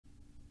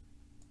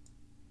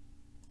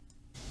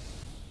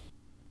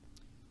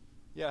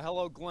Yeah,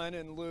 hello, Glenn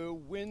and Lou.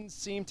 Winds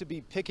seem to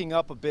be picking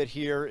up a bit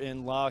here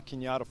in La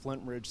Cañada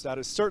Flint Ridge. That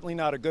is certainly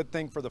not a good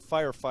thing for the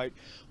firefight.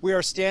 We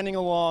are standing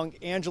along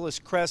Angeles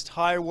Crest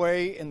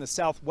Highway in the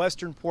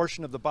southwestern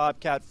portion of the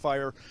Bobcat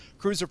fire.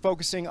 Crews are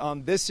focusing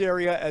on this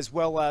area as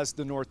well as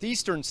the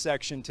northeastern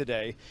section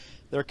today.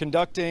 They're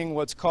conducting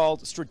what's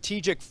called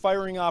strategic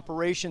firing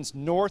operations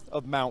north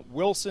of Mount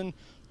Wilson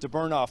to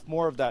burn off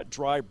more of that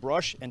dry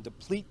brush and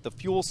deplete the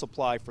fuel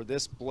supply for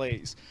this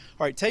blaze.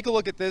 All right, take a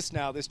look at this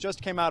now. This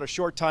just came out a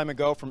short time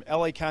ago from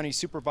LA County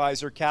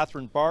Supervisor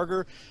Catherine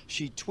Barger.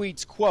 She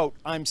tweets, quote,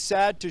 "I'm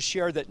sad to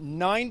share that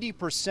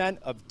 90%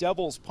 of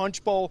Devil's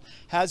Punch Bowl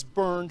has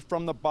burned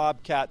from the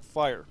Bobcat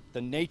fire. The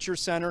Nature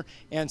Center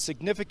and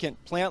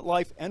significant plant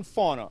life and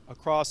fauna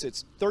across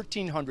its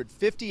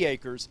 1,350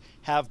 acres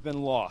have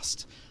been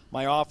lost.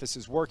 My office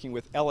is working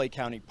with LA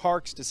County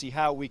Parks to see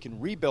how we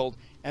can rebuild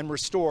and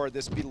restore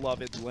this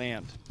beloved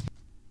land."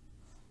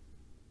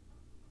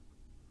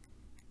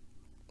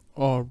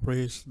 All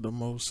praise the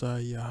Most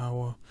High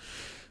YAHAWAH,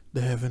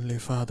 the Heavenly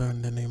Father,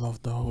 in the name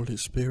of the Holy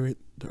Spirit,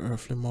 the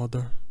earthly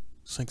Mother,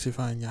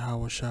 sanctifying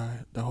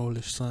Yahawashi, the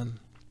Holy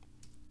Son.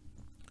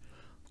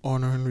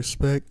 Honor and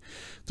respect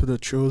to the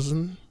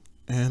chosen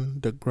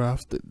and the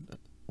grafted.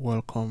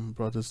 Welcome,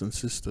 brothers and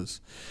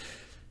sisters.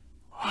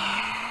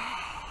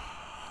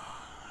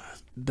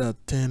 The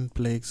 10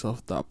 plagues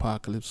of the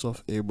apocalypse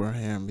of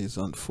Abraham is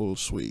on full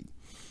swing.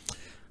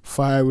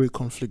 Fiery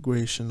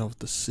conflagration of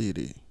the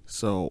city.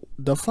 So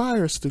the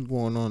fire is still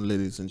going on,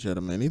 ladies and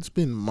gentlemen. It's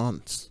been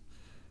months.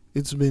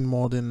 It's been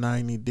more than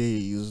 90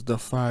 days. The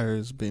fire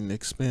has been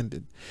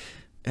expanded.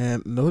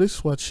 And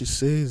notice what she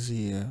says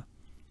here.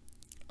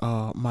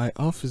 My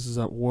office is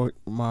at work.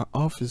 My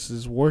office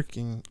is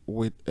working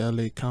with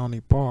LA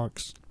County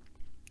Parks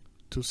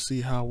to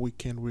see how we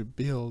can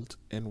rebuild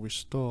and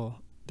restore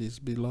this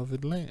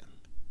beloved land.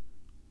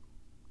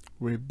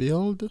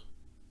 Rebuild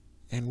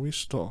and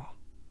restore.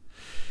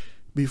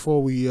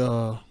 Before we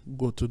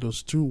go to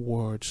those two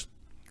words,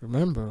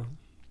 remember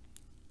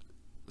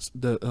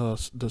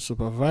the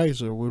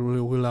supervisor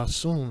will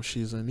assume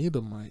she's an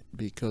Edomite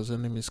because her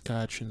name is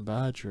Katrin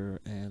Badger,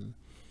 and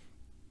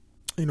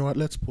you know what?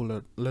 Let's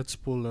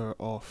pull her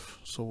off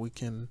so we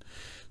can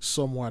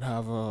somewhat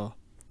have a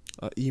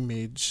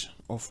image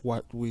of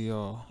what we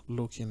are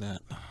looking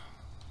at.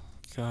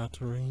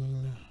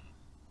 Catherine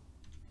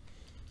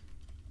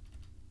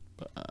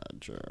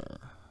Badger.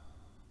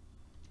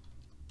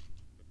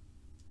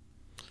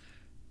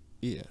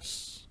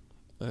 Yes,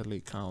 LA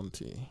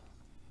County.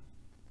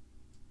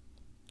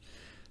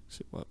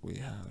 See what we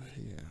have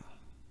here.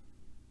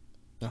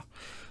 Yeah,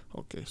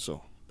 okay,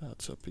 so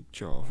that's a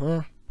picture of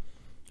her.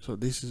 So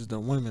this is the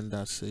woman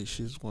that says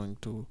she's going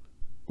to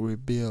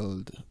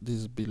rebuild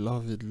this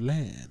beloved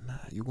land.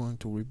 You're going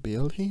to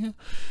rebuild here?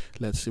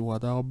 Let's see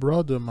what our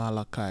brother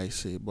Malachi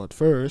say. But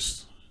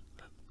first,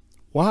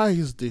 why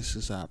is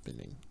this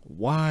happening?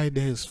 Why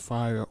there's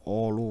fire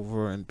all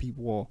over and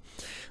people,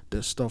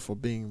 their stuff are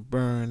being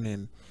burned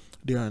and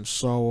they're in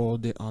sorrow,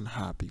 they're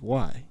unhappy?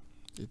 Why?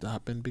 It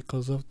happened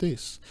because of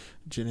this.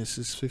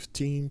 Genesis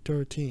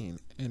 15:13.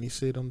 And he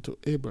said unto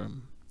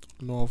Abram,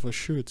 "Know of a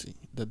surety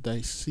that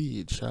thy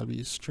seed shall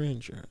be a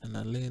stranger in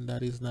a land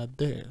that is not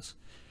theirs,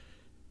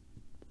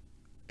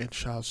 and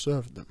shall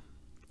serve them,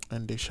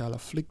 and they shall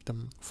afflict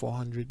them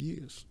 400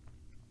 years.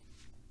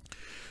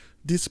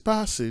 This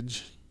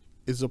passage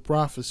is a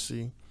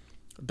prophecy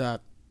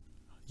that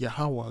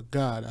Yahweh,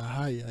 God,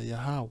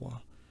 Yahweh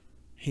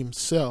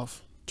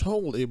himself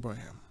told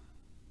Abraham.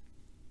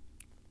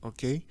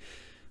 Okay?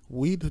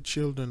 We, the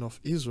children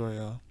of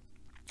Israel,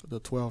 the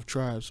 12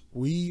 tribes,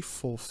 we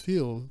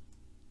fulfill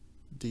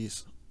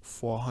these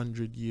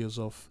 400 years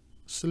of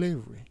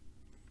slavery.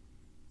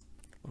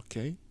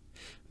 Okay?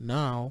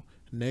 Now,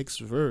 next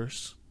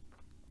verse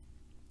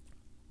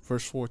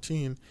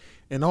 14,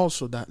 and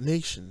also that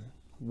nation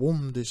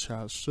whom they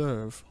shall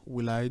serve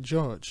will I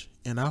judge,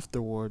 and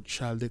afterward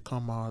shall they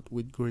come out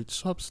with great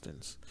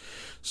substance.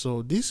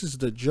 So this is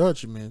the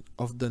judgment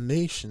of the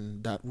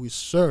nation that we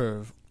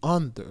serve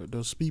under,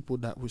 those people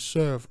that we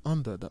serve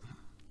under them.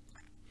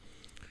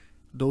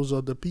 Those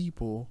are the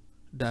people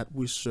that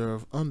we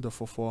serve under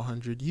for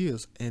 400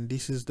 years, and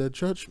this is the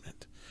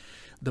judgment.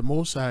 The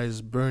Most High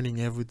is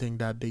burning everything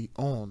that they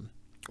own.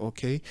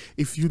 Okay,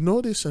 if you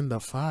notice in the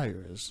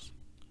fires,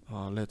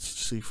 let's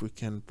see if we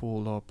can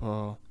pull up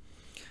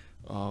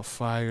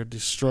fire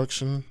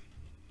destruction.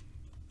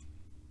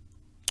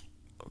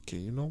 Okay,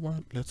 you know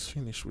what? Let's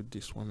finish with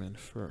this woman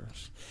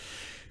first.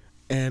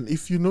 And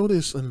if you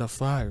notice in the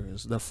fire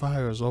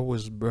is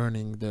always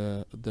burning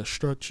the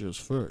structures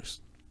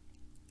first.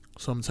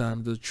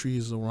 Sometimes the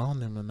trees around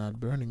them are not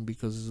burning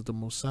because it's the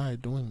Most High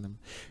doing them.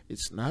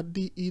 It's not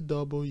the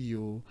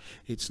EW.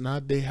 It's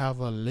not they have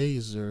a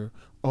laser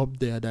up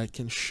there that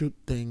can shoot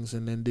things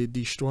and then they're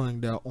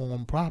destroying their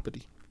own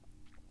property.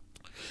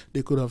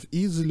 They could have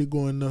easily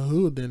gone in the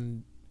hood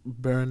and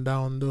burned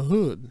down the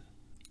hood,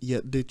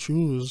 yet they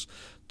choose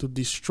to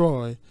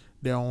destroy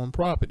their own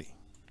property.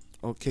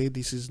 Okay,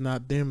 this is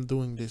not them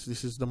doing this.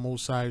 This is the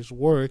Most High's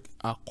work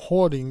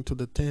according to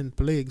the 10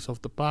 plagues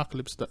of the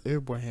apocalypse to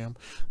Abraham.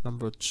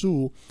 Number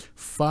 2,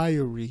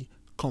 fiery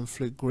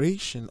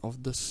conflagration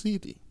of the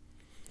city.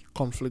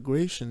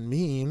 Conflagration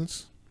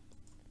means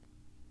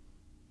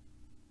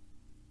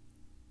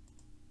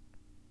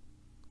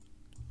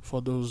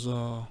for those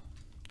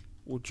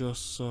who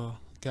just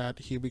got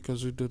here,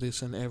 because we do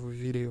this in every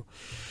video,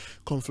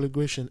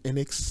 conflagration, an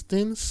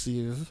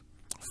extensive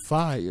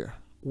fire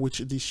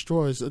which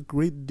destroys a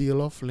great deal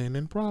of land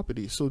and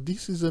property. So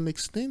this is an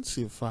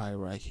extensive fire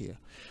right here.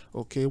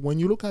 Okay, when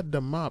you look at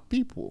the map,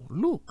 people,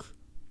 look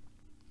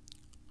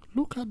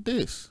at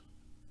this.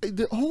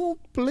 The whole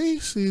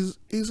place is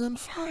on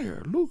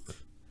fire. Look.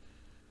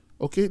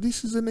 Okay,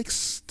 this is an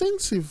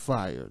extensive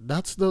fire.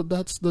 That's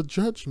the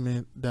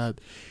judgment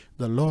that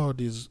the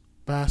Lord is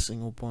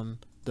passing upon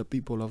the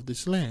people of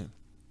this land.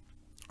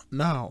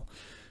 Now,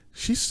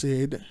 she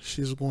said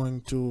she's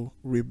going to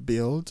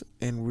rebuild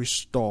and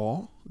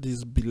restore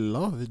this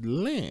beloved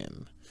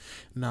land.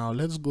 Now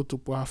let's go to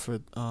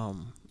Prophet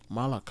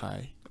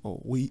Malachi.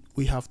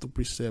 We have to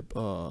precept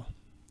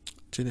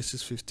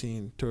Genesis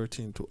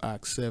 15:13 to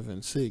Acts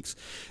 7:6.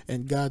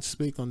 And God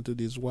spake unto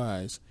these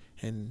wise,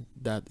 and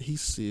that he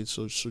said,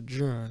 so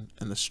sojourn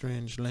in a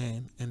strange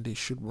land, and they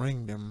should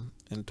bring them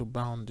into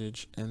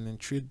bondage and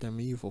entreat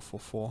them evil for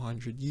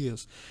 400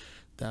 years.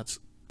 That's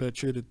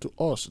pertaining to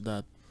us,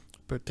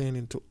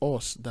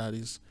 that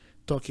is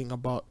talking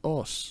about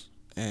us.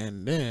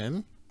 And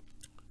then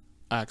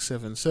Acts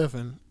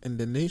 7:7, and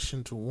the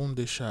nation to whom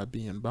they shall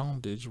be in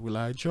bondage will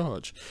I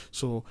judge.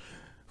 So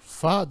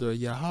Father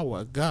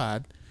Yahweh,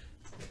 God,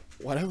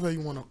 whatever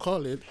you want to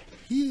call it,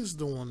 he is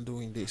the one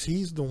doing this.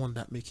 He's the one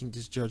that making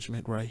this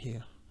judgment right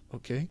here.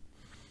 Okay,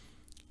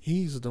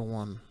 he's the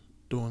one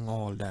doing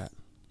all that.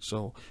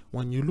 So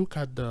when you look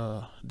at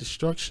the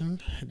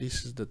destruction,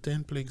 this is the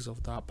 10 plagues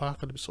of the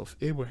apocalypse of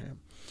Abraham.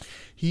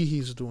 He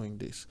is doing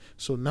this.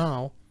 So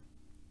now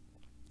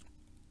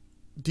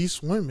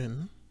these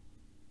women,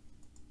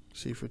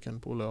 see if we can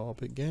pull her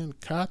up again,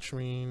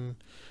 Catherine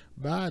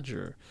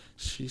Badger,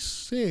 she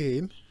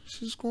said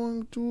she's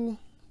going to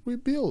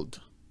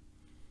rebuild.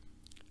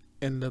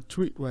 And the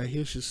tweet right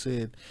here, she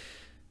said,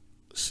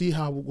 see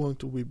how we're going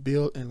to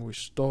rebuild and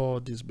restore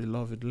this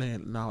beloved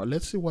land. Now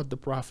let's see what the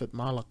prophet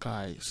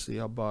Malachi say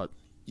about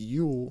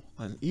you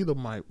and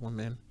Edomite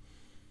women.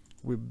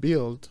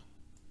 Rebuild.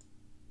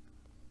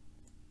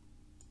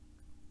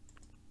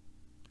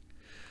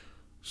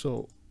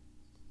 So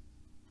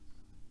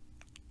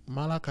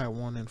Malachi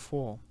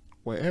 1:4,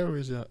 where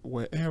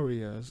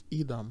areas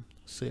Edom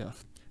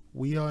saith,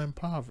 we are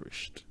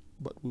impoverished,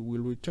 but we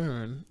will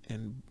return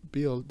and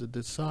build the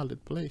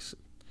desolate places.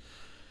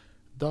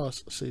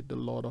 Thus said the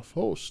Lord of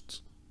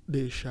hosts,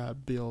 they shall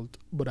build,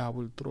 but I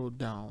will throw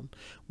down.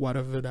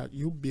 Whatever that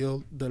you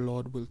build, the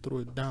Lord will throw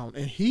it down.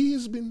 And he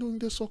has been doing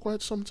this for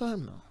quite some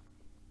time now.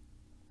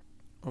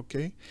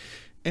 Okay?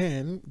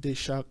 And they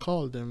shall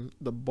call them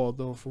the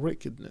border of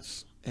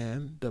wickedness,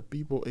 and the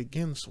people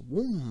against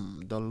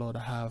whom the Lord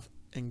have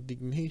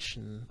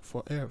indignation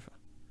forever.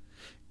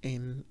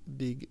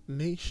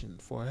 Indignation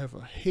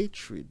forever.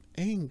 Hatred,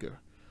 anger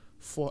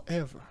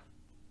forever.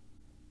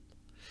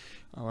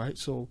 All right,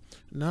 so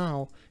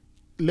now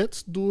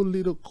let's do a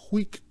little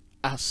quick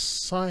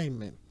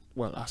assessment,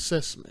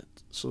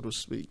 so to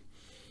speak.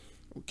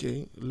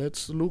 Okay,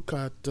 let's look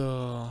at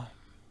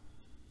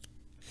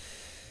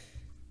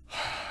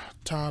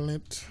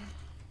Talent.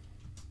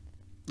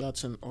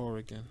 That's in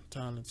Oregon,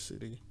 Talent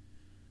City.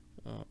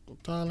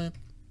 Talent,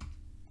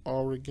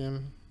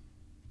 Oregon.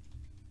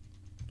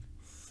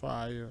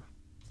 Fire,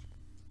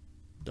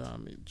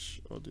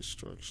 damage, or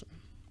destruction.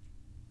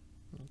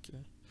 Okay.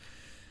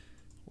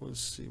 We'll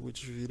see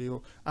which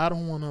video. I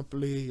don't want to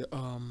play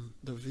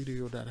the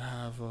video that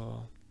have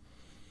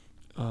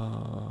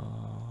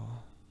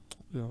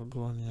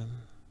going in.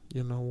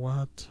 You know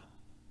what?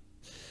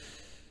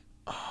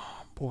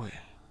 Oh, boy,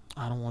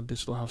 I don't want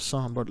this to have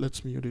sound, but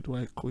let's mute it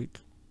right quick.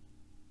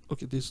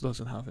 Okay, this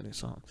doesn't have any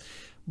sound.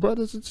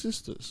 Brothers and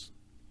sisters,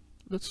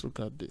 let's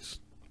look at this.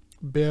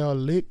 Bear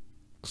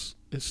Lakes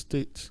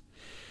Estate.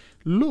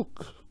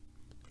 Look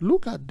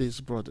at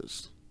this,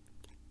 brothers.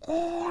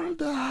 All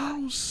the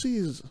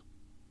houses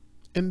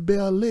in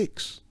Bear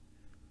Lakes,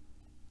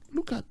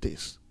 look at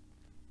this.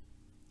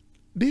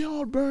 They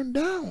all burned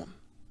down.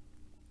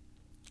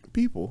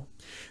 People,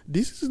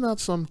 this is not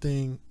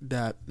something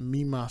that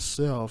me,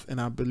 myself, and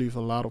I believe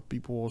a lot of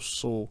people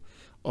also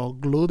are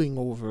gloating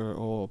over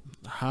or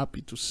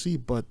happy to see,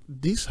 but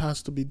this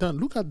has to be done.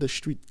 Look at the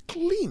street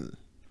clean.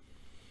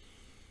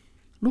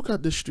 Look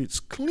at the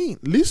streets clean.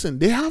 Listen,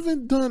 they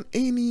haven't done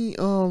any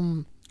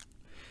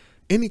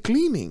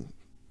cleaning.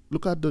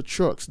 Look at the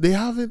trucks. They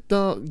haven't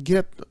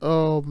get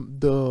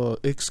the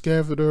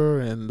excavator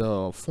and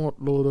the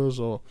front loaders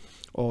or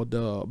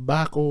the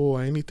backhoe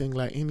or anything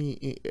like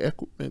any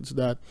equipment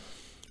that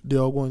they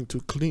are going to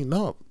clean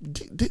up.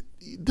 The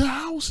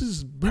house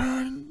is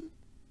burned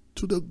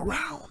to the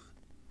ground.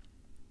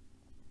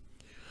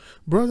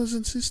 Brothers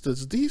and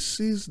sisters, this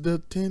is the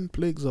 10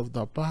 plagues of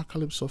the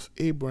apocalypse of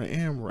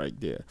Abraham right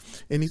there.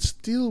 And it's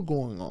still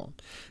going on.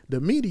 The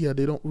media,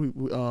 they don't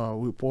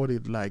report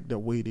it like the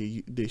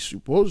way they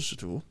supposed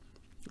to.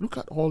 Look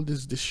at all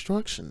this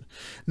destruction.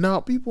 Now,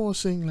 people are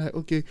saying like,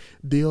 okay,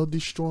 they are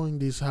destroying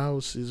these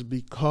houses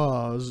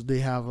because they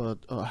have a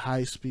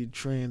high-speed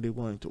train they're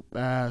going to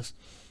pass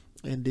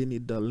and they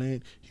need the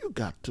land. You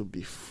got to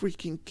be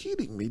freaking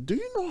kidding me. Do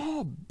you know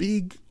how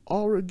big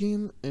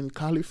Oregon and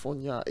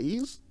California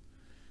is?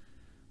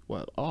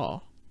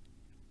 Well,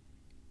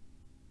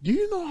 do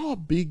you know how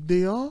big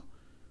they are?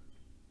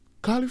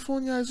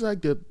 California is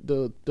like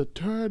the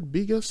third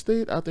biggest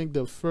state. I think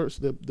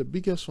the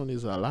biggest one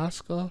is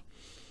Alaska,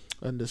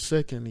 and the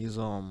second is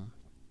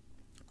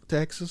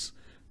Texas,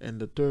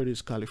 and the third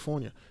is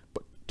California.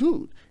 But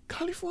dude,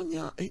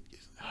 California,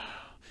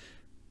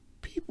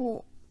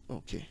 people.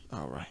 Okay,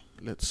 all right.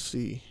 Let's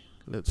see.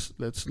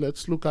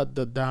 Let's look at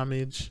the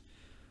damage.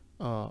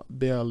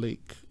 Bear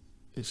Lake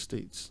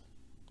estates.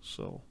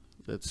 So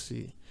let's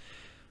see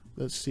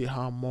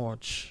how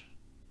much.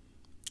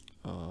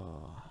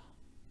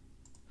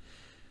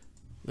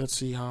 Let's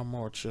see how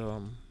much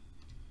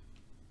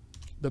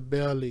the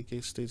Bear Lake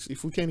estates.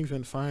 If we can't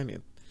even find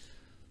it,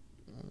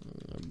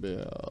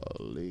 Bear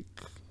Lake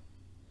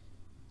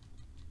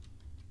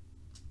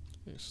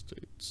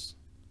estates.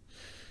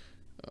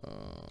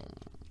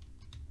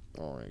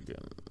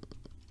 Oregon.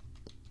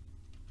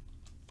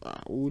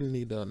 We'll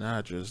need an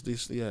address.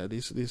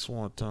 This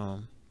won't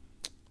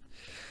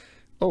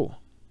oh,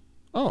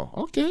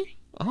 okay,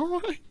 all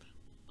right.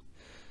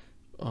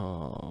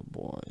 Oh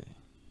boy,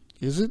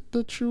 is it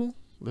the true?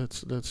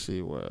 Let's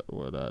see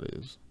where that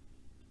is.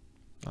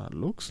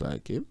 Looks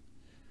like it.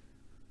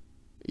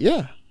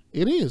 Yeah,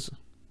 it is.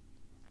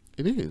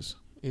 It is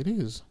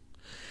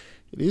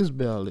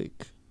Bear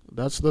Lake.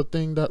 That's the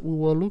thing that we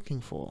were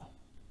looking for.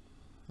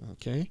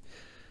 Okay.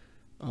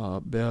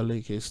 Bear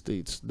Lake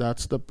Estates.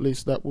 That's the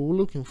place that we were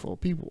looking for,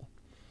 people.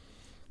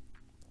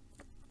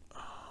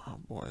 Oh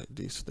boy,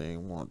 this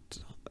thing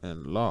won't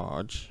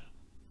enlarge.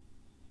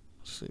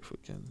 Let's see if we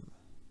can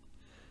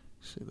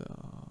see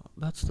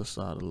that's the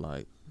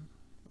satellite.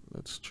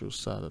 That's true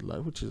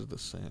satellite, which is the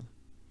same.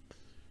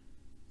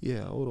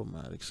 Yeah,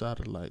 automatic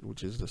satellite,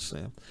 which is the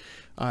same.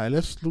 All right,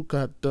 let's look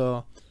at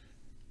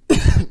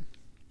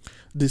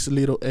this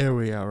little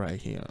area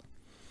right here.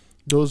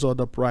 Those are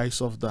the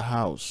price of the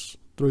house.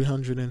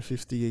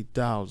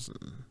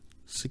 358,000,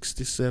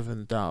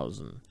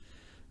 67,000.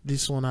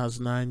 This one has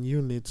 9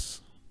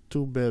 units,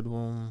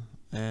 2-bedroom,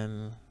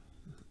 and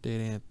they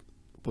didn't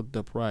put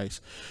the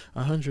price.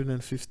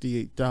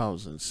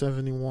 158,000,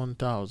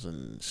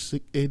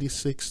 71,000,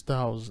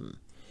 86,000,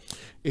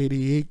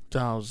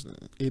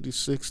 88,000,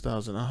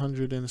 86,000,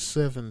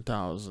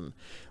 107,000.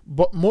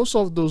 But most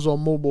of those are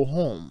mobile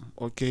home.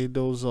 Okay,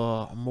 those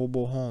are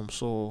mobile homes.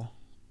 So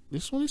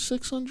this one is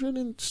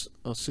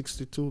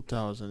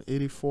 662,000,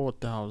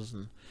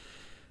 84,000.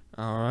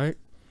 All right.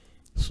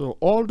 So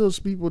all those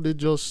people, they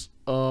just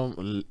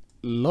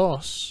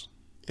lost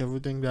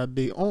everything that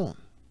they own.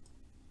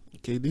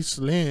 Okay, this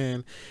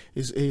land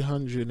is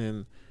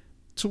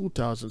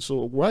 802,000.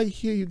 So right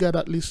here, you got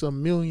at least $1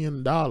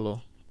 million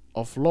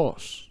of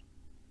loss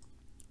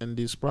in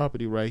this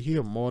property right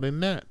here. More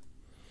than that,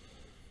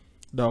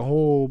 the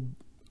whole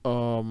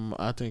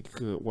I think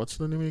what's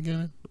the name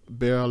again?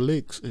 Bear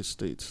Lakes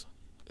Estates.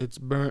 It's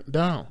burnt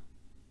down.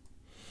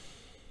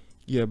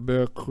 Yeah,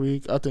 Bear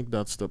Creek. I think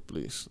that's the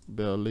place.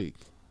 Bear Lake.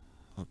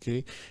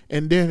 Okay,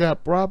 and they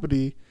got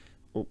property.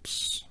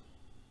 Oops.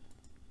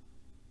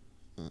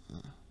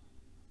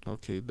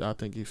 Okay, I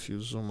think if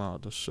you zoom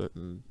out a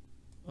certain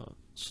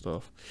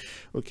stuff.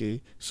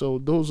 Okay, so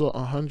those are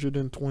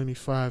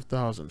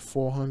 125,000,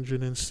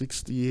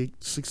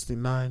 468,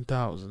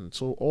 69,000.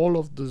 So all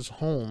of these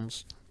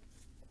homes,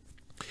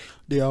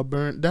 they are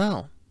burnt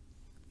down.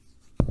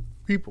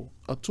 People,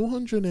 a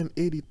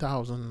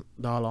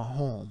 $280,000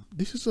 home.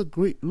 This is a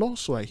great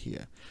loss right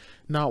here.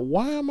 Now,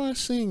 why am I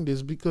saying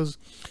this? Because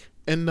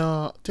in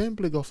the 10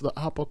 plagues of the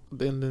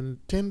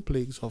 10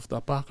 plagues of the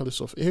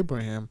apocalypse of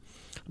Abraham,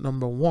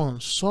 number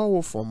 1,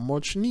 sorrow for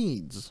much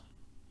needs.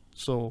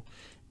 So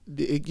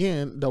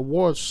again, the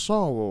word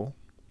sorrow,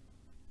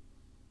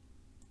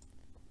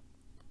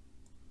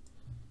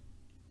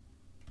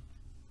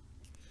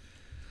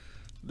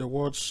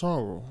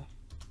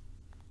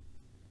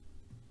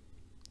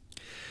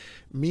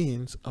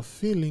 means a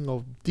feeling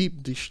of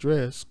deep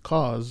distress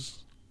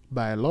caused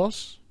by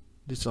loss,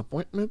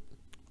 disappointment,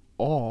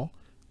 or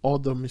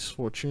other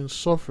misfortunes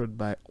suffered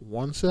by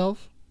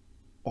oneself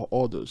or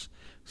others.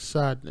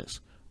 Sadness,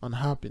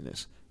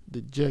 unhappiness,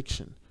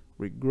 dejection,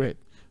 regret,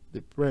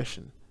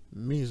 depression,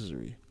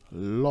 misery,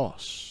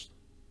 loss.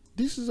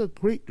 This is a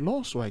great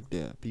loss right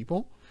there,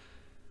 people.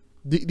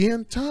 The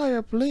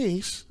entire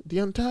place, the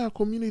entire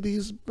community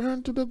is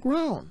burned to the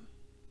ground.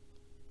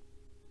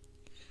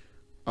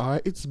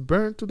 Alright, it's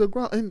burned to the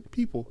ground. And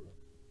people,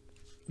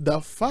 the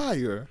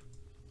fire,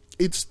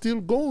 it's still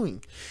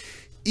going.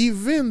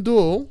 Even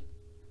though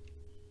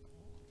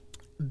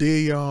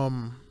they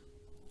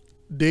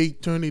they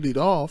turned it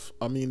off.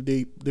 I mean,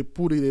 they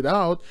put it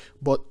out,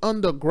 but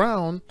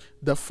underground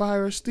the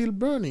fire is still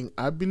burning.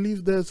 I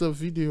believe there's a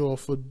video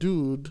of a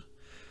dude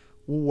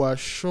who was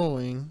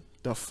showing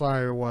the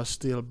fire was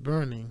still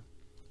burning.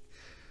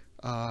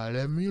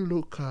 Let me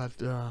look at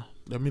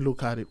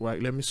it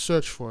right. Let me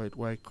search for it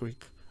right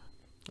quick,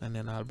 and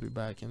then I'll be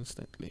back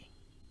instantly.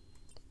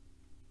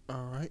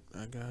 All right,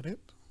 I got it.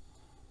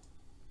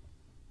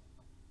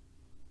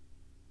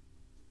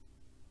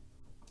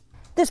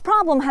 This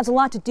problem has a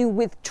lot to do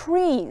with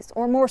trees,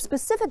 or more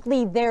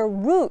specifically, their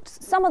roots.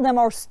 Some of them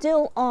are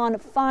still on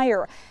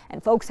fire,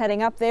 and folks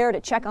heading up there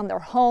to check on their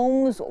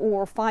homes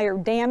or fire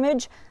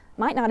damage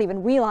might not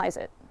even realize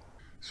it.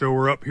 So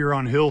we're up here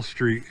on Hill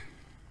Street,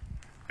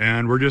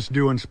 and we're just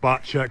doing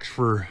spot checks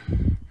for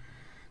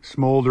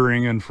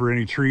smoldering and for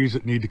any trees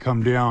that need to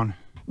come down.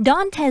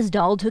 Don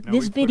Tesdall took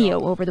this video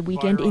over the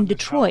weekend in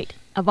Detroit.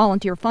 A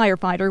volunteer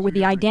firefighter with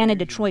the Idana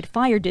Detroit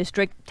Fire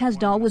District,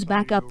 Tesdall was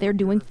back up there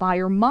doing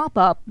fire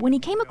mop-up when he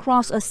came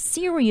across a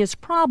serious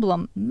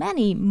problem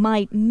many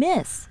might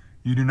miss.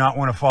 You do not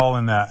want to fall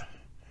in that.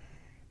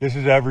 This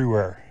is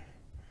everywhere.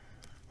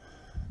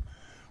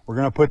 We're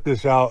going to put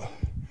this out,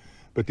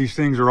 but these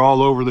things are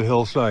all over the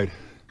hillside.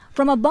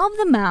 From above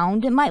the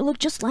mound, it might look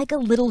just like a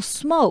little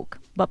smoke,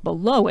 but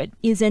below it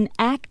is an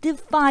active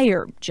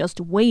fire just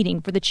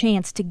waiting for the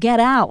chance to get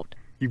out.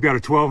 You've got a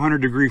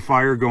 1,200-degree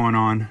fire going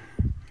on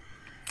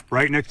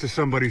right next to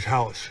somebody's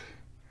house,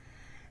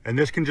 and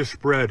this can just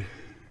spread.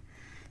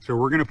 So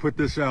we're going to put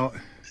this out.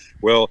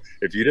 Well,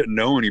 if you didn't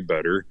know any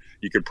better,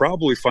 you could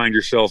probably find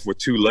yourself with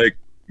 2 legs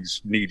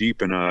knee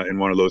deep in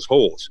one of those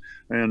holes,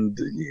 and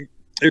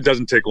it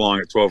doesn't take long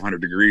at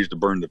 1,200 degrees to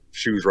burn the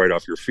shoes right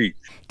off your feet.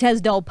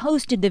 Tesdall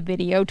posted the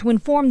video to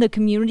inform the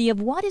community of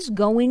what is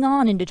going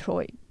on in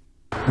Detroit.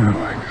 Oh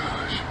my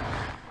gosh,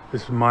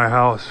 this is my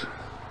house.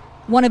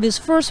 One of his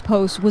first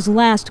posts was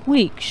last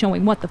week,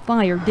 showing what the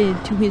fire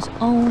did to his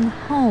own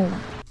home.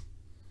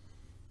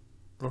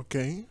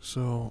 Okay,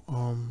 so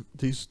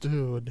this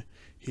dude,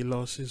 he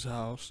lost his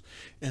house,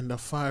 and the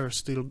fire is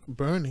still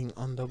burning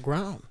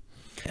underground.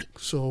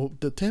 So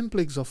the 10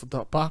 plagues of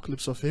the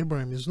apocalypse of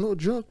Abraham is no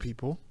joke,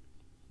 people.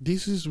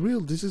 This is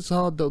real. This is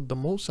how the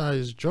Most High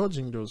is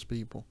judging those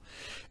people.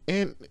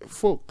 And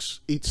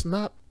folks, it's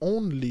not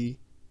only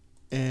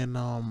in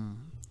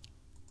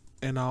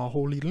our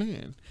holy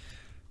land.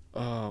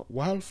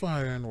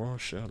 Wildfire in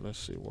Russia. Let's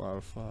see,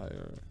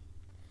 wildfire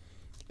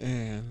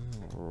in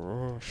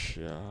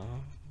Russia,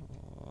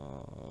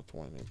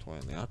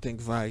 2020. I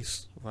think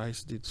Vice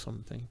did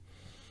something.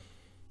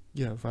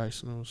 Yeah,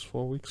 Vice News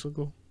 4 weeks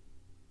ago.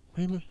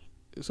 Really?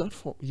 Is that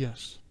for?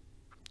 Yes.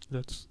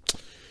 That's,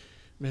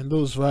 man,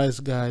 those Vice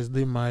guys,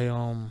 they might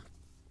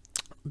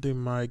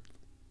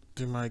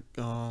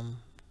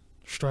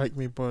strike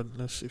me, but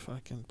let's see if I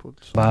can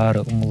put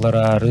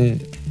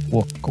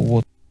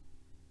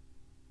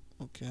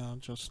okay, I'll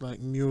just like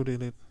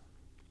muted it.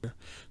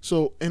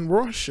 So in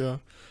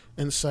Russia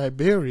and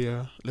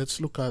Siberia,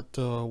 let's look at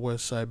where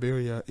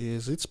Siberia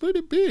is. It's pretty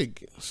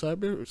big.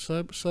 Siberia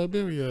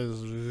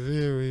is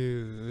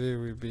very,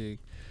 very big.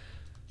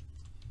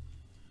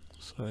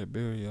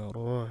 Siberia,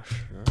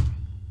 Russia.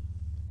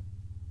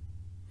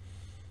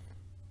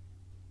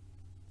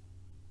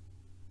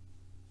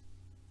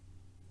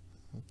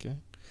 Okay.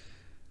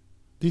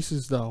 This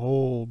is the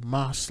whole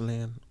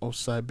marshland of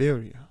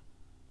Siberia.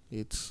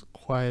 It's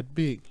quite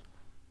big.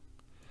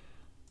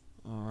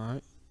 All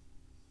right.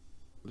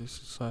 This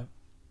is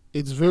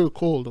it's very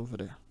cold over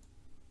there.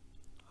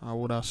 I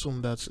would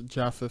assume that's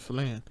Japheth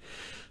land.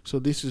 So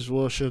this is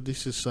Russia.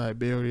 This is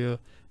Siberia.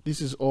 This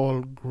is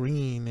all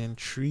green and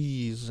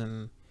trees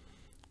and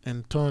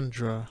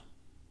tundra.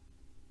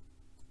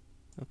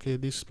 Okay,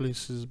 this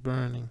place is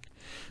burning.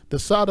 The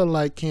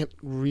satellite can't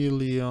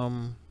really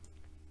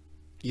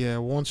yeah,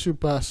 once you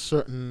pass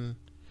certain,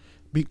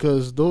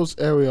 because those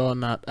areas are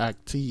not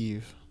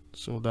active,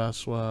 so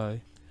that's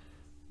why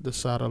the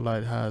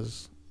satellite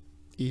has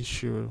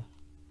issue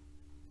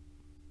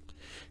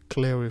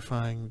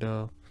clarifying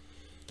the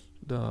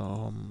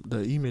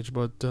image.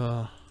 But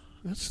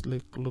let's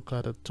look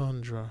at a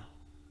tundra.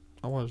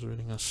 I was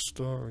reading a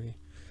story.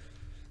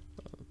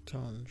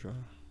 Tundra.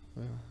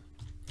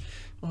 Yeah.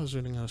 I was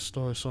reading a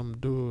story. Some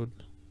dude.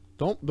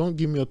 Don't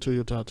give me a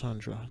Toyota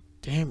Tundra.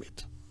 Damn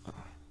it.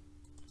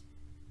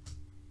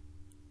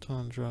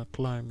 Tundra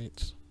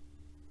climate.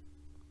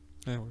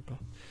 There we go.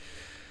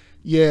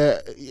 Yeah,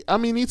 I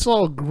mean, it's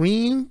all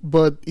green,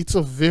 but it's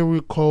a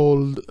very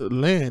cold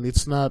land.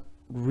 It's not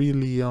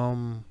really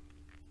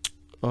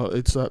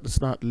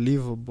it's not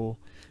livable.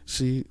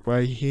 See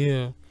right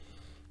here,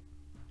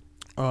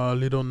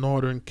 little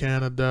northern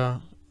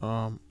Canada,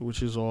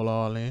 which is all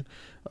our land.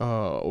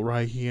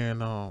 Right here in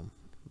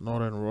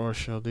northern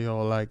Russia, they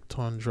are like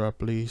tundra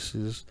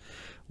places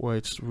where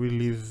it's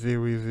really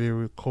very,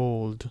 very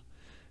cold,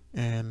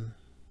 and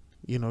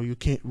you know, you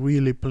can't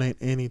really plant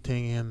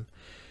anything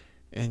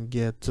and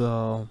get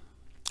a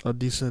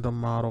decent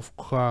amount of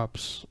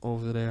crops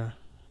over there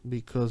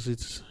because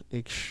it's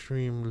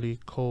extremely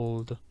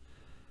cold.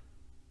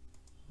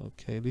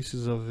 Okay, this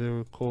is a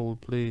very cold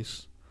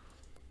place.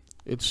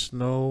 It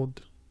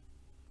snowed,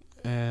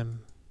 and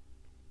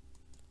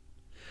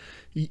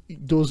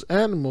those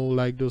animal,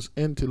 like those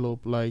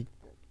antelope, like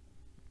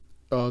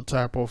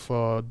type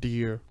of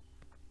deer,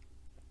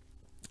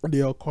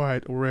 they are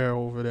quite rare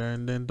over there.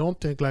 And then don't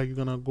think like you're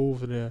gonna go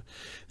over there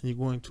and you're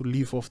going to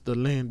live off the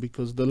land,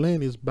 because the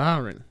land is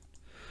barren.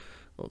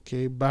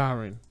 Okay,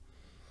 barren.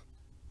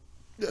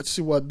 Let's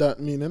see what that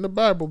means. In the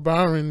Bible,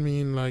 barren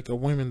mean like a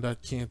woman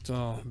that can't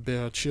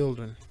bear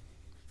children.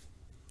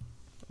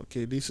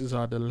 Okay, this is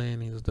how the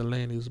land is. The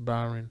land is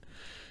barren.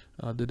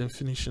 The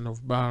definition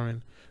of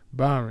barren: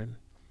 barren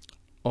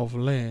of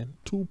land,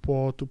 too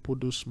poor to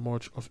produce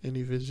much of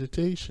any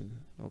vegetation.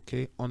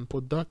 Okay,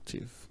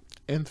 unproductive,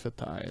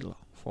 infertile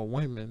for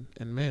women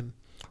and men,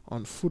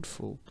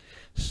 unfruitful,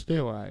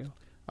 sterile,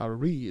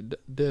 arid,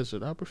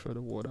 desert. I prefer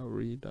the word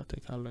arid. I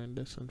think I learned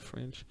this in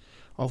French.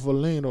 Of a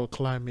land or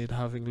climate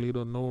having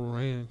little or no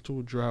rain,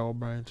 too dry or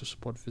barren to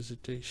support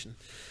vegetation.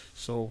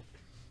 So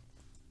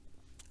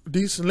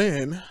this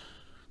land,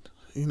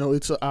 you know,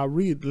 it's a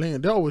arid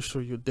land. They always show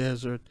you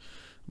desert,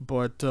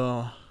 but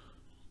the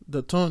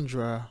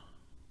tundra,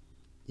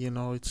 you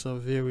know, it's a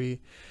very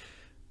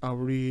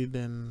arid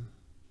and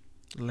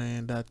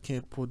land that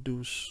can't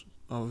produce,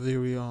 a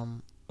very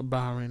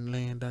barren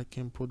land that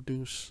can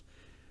produce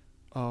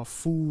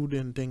food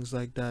and things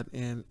like that,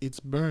 and it's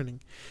burning.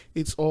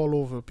 It's all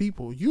over.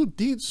 People, you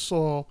did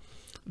saw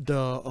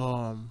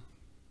the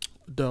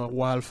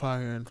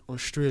wildfire in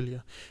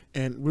Australia,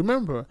 and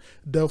remember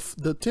the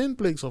 10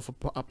 plagues of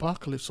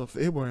apocalypse of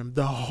Abraham.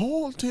 The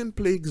whole 10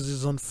 plagues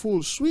is on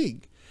full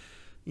swing.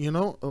 You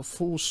know, a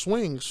full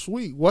swing,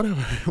 swig,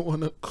 whatever you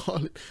want to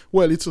call it.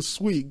 Well, it's a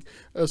swig.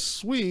 A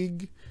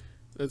swig.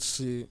 Let's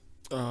see.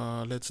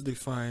 Let's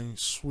define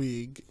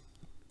swig.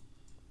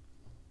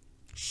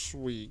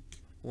 Swig.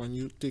 When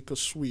you take a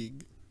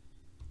swig,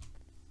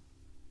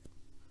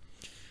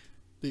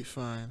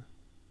 define.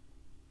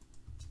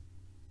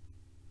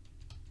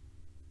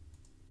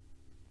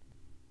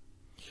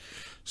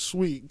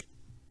 Swig,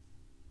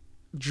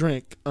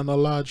 drink, and a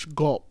large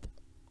gulp,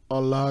 a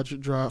large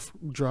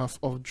draught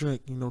of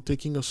drink. You know,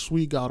 taking a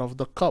swig out of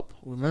the cup.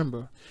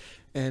 Remember,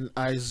 and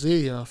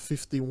Isaiah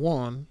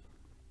 51.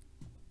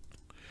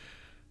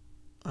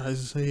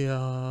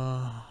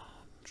 Isaiah.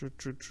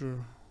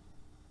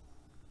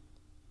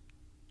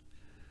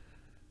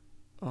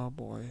 Oh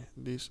boy,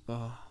 this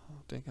I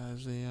think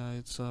Isaiah,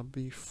 it's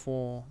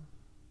before.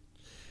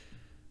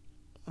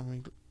 I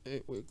mean,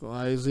 we go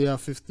Isaiah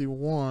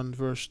 51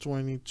 verse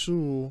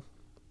 22,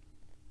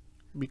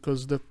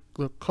 because the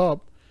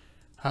cup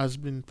has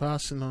been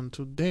passing on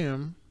to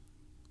them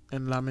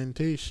in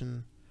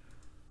lamentation.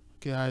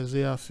 Okay,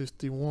 Isaiah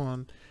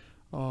 51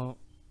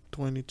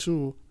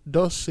 22.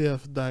 Thus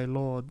saith thy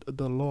Lord,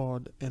 the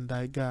Lord, and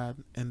thy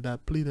God, and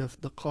that pleadeth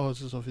the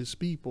causes of his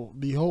people.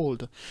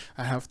 Behold,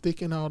 I have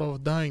taken out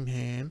of thine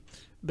hand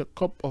the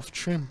cup of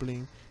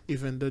trembling,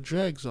 even the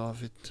dregs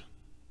of it.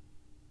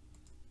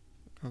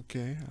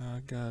 Okay,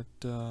 I got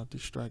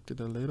distracted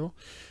a little.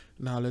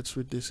 Now let's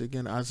read this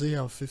again.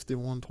 Isaiah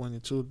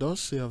 51:22. Thus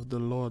saith the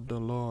Lord,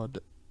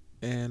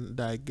 and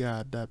thy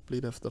God, that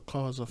pleadeth the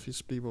cause of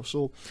his people.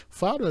 So,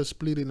 Father is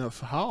pleading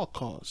of our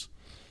cause.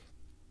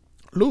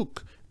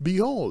 Look,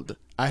 behold,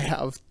 I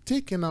have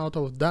taken out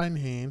of thine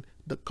hand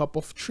the cup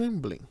of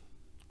trembling.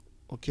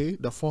 Okay,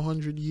 the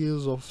 400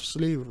 years of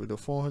slavery, the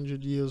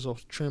 400 years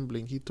of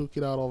trembling, he took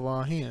it out of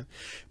our hand,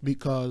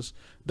 because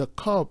the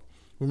cup,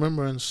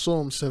 remember in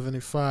Psalm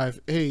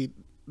 75:8,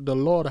 the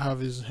Lord have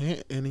his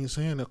hand, in his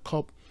hand a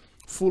cup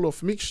full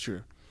of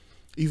mixture.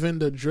 Even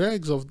the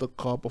dregs of the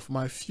cup of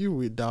my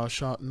fury thou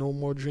shalt no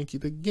more drink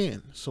it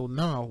again. So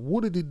now,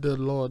 who did the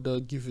Lord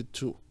give it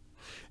to?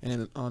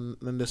 And on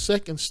the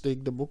second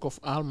stake, the book of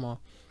Alma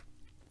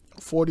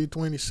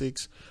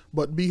 40:26,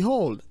 but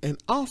behold, an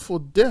awful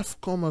death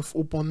cometh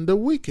upon the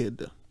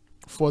wicked,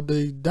 for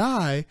they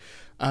die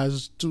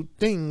as to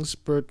things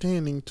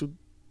pertaining to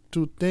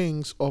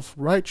things of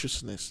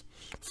righteousness,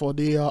 for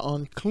they are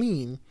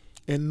unclean,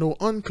 and no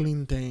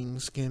unclean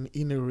things can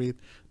inherit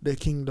the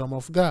kingdom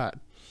of God.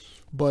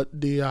 But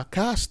they are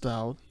cast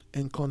out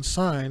and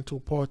consigned to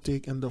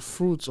partake in the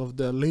fruits of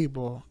their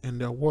labor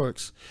and their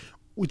works,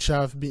 which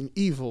have been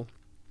evil,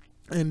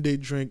 and they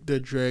drink the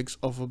dregs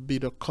of a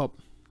bitter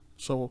cup.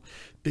 So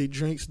they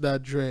drinks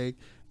that drag.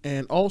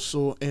 And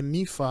also in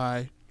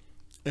Nephi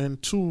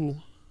and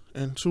 2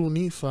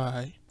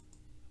 Nephi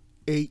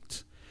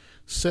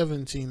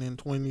 8:17 and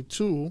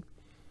 22,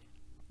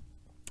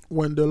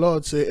 when the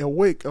Lord say,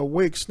 awake,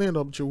 awake, stand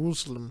up,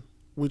 Jerusalem,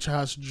 which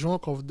has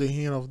drunk of the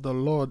hand of the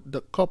Lord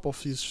the cup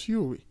of his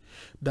fury,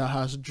 that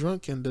has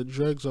drunken the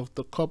dregs of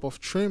the cup of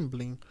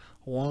trembling,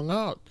 wrung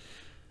out.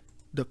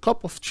 The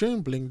cup of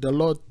trembling, the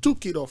Lord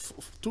took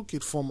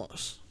it from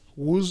us.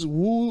 Who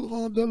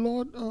the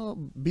Lord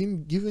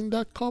been giving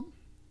that cup?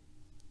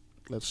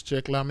 Let's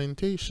check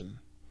Lamentation.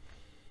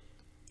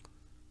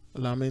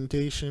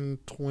 Lamentation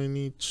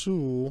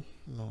 22.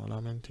 No,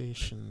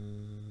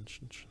 Lamentation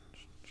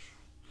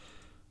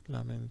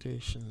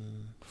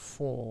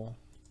 4:20.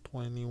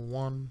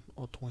 21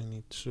 or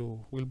 22.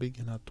 We'll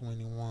begin at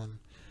 21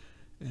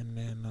 and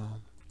then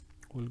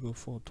we'll go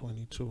for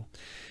 22.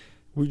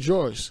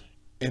 Rejoice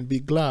and be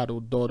glad, O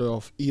daughter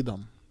of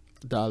Edom,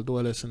 thou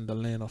dwellest in the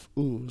land of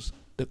Uz.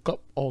 The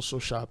cup also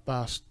shall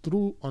pass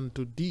through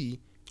unto thee,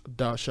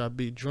 thou shalt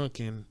be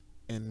drunken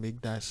and make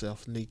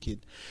thyself naked.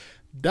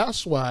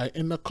 That's why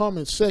in the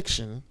comment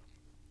section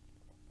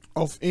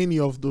of any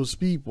of those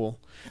people,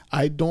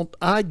 I don't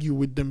argue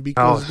with them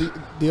because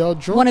they are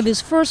drunk. One of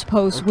his first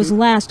posts was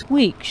last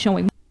week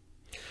showing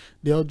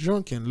they are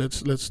drunken.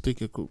 Let's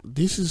take a quick.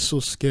 This is so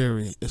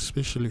scary,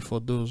 especially for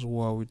those who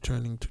are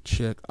returning to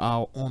check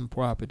our own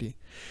property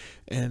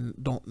and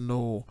don't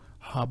know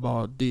how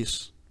about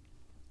this.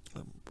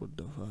 Put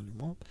the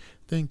volume up.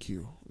 Thank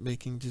you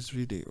making this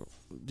video.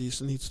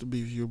 This needs to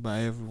be viewed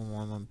by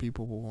everyone, and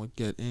people who won't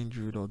get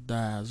injured or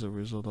die as a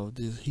result of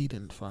this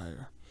hidden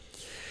fire.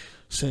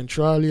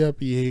 Centralia,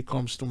 PA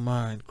comes to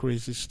mind.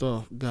 Crazy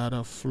stuff.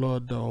 Gotta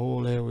flood the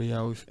whole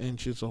area with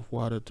inches of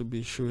water to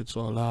be sure it's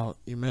all out.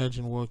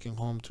 Imagine walking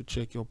home to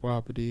check your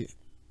property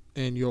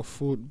and your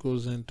food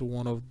goes into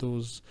one of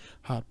those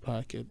hot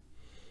pockets.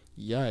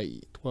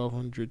 Yay,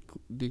 1200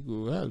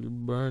 degree, well, it'll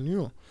burn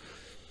you.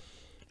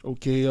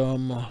 Okay,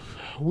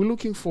 we're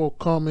looking for a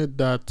comment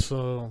that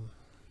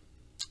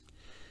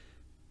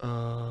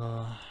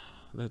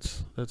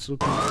let's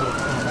look into a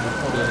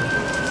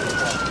comment.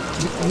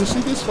 You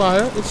see this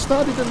fire? It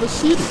started in the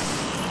city.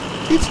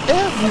 It's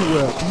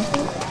everywhere,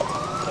 people.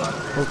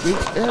 Okay,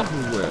 it's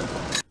everywhere.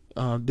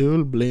 They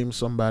will blame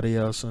somebody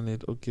else on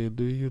it. Okay,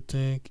 do you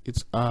think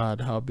it's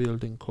odd how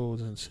building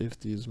codes and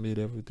safety has made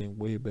everything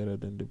way better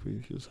than the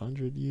previous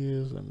 100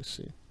 years? Let me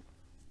see.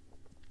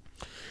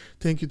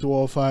 Thank you to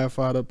all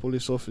firefighter,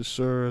 police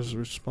officers,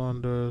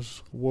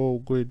 responders. Whoa,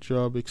 great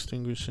job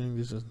extinguishing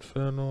this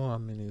inferno. I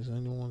mean, is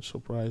anyone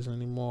surprised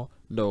anymore?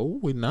 No,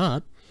 we're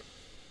not.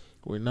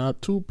 We're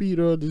not too,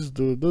 Peter.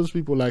 Those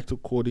people like to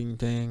coding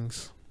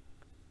things.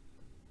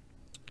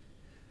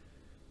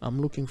 I'm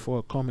looking for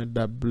a comment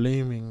that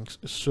blaming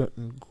a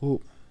certain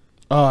group.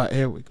 Ah,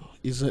 here we go.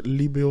 Is it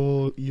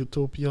liberal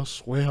utopia?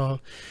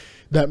 Well,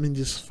 that means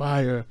it's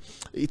fire.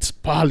 It's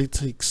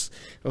politics.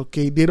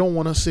 Okay, they don't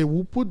want to say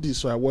who put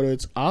this fire, whether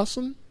it's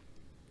arson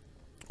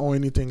or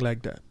anything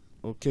like that.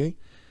 Okay,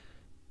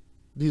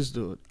 this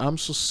dude, I'm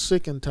so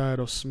sick and tired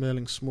of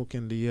smelling smoke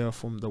in the air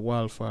from the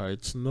wildfire.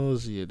 It's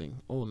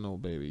nauseating. Oh no,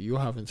 baby, you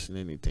haven't seen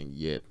anything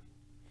yet.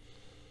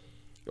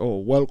 Oh,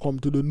 welcome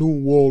to the new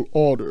world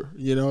order.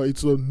 You know,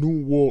 it's a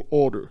new world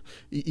order.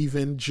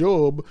 Even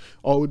Job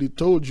already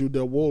told you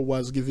the world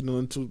was given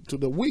unto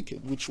the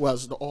wicked, which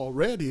was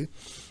already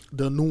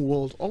the new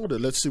world order.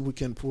 Let's see if we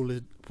can pull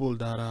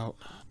that out.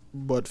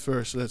 But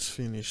first, let's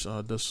finish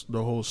the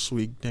whole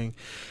swig thing.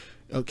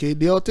 Okay,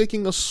 they are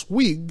taking a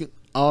swig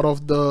out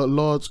of the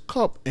Lord's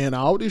cup, and I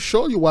already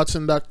show you what's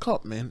in that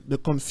cup, man. The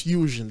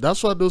confusion.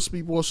 That's why those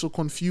people are so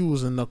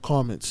confused in the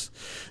comments.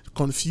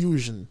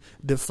 Confusion,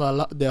 their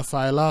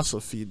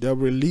philosophy, their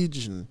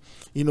religion,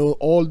 you know,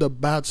 all the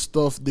bad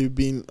stuff they've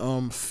been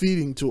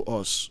feeding to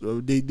us.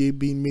 They've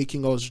been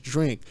making us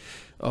drink.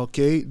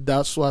 Okay,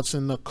 that's what's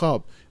in the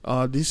cup.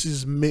 This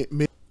is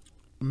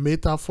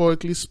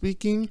metaphorically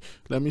speaking.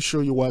 Let me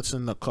show you what's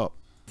in the cup.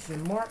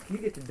 And Mark, you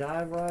get to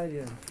dive right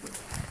in.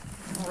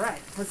 All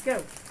right, let's go.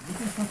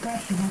 This is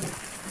professional.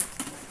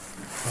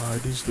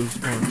 This is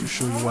going to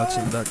show you what's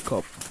in that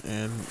cup,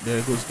 and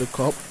there goes the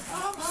cup.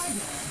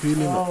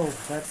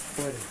 That's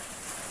funny.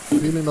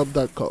 Filling up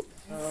that cup.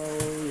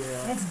 Oh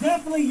yeah. That's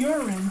definitely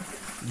urine.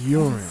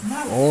 Urine.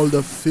 All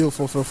the filth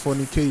of a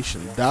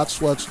fornication.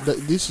 That's what.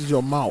 This is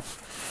your mouth.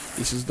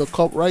 This is the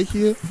cup right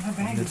here,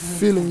 and it's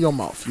filling your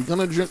mouth. You're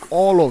gonna drink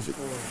all of it,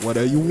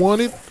 whether you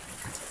want it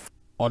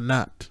or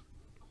not.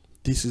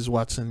 This is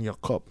what's in your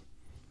cup.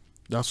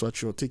 That's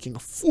what you're taking a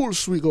full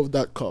swig of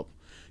that cup.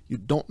 You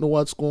don't know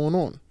what's going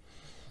on.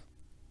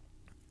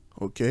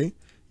 Okay?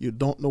 You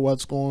don't know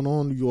what's going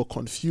on. You're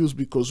confused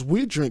because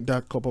we drink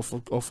that cup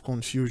of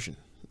confusion.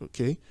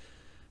 Okay?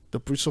 The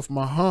priest of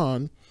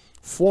Mahan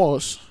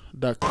forced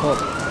that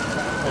cup.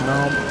 And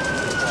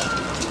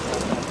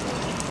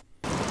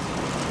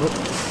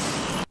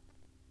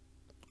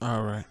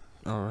Alright.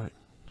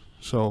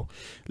 So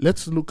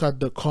let's look at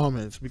the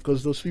comments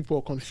because those people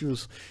are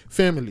confused.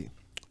 Family,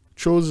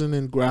 chosen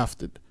and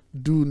grafted.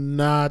 Do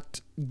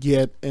not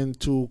get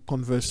into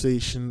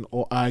conversation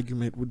or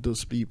argument with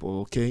those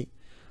people, okay?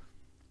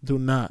 Do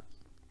not.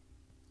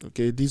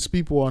 Okay, these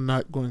people are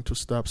not going to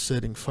stop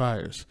setting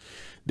fires.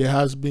 There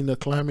has been a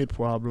climate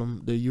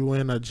problem, the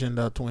UN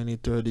Agenda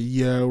 2030,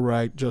 yeah,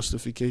 right,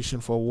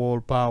 justification for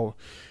world power.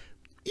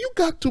 You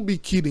got to be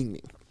kidding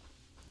me.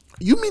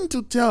 You mean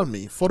to tell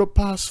me for the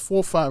past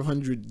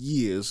 400-500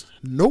 years,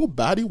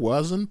 nobody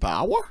was in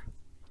power?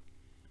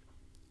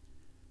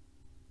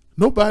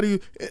 Nobody.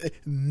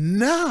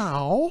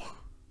 Now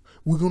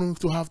we're going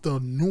to have the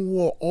new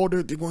world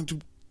order. They're going to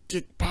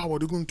take power.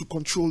 They're going to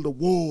control the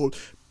world.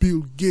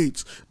 Bill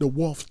Gates, the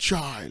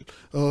Wolfchild,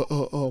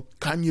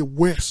 Kanye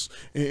West,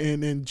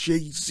 and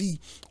Jay-Z,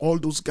 all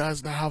those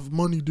guys that have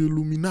money, the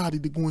Illuminati,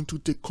 they're going to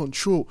take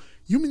control.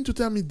 You mean to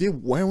tell me they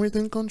weren't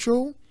in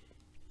control?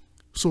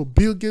 So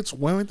Bill Gates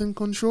weren't in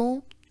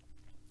control?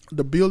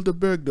 The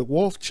Bilderberg, the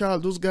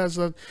Wolfchild, those guys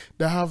that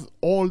have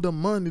all the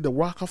money, the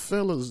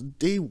Rockefellers,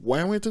 they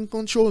weren't in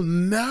control.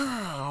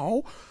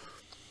 Now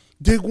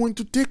they're going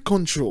to take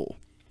control.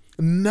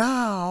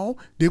 Now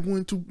they're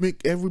going to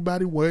make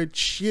everybody wear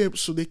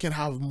chips so they can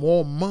have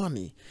more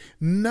money.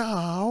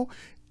 Now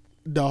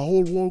the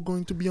whole world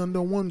going to be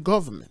under one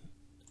government.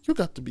 You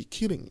got to be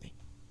kidding me.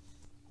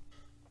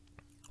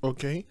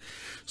 Okay,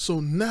 so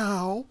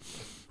now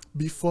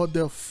before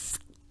they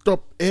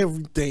stop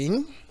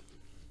everything,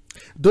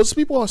 those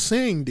people are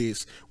saying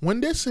this. When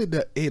they say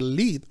the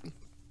elite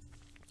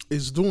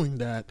is doing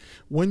that,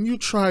 when you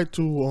try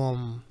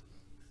to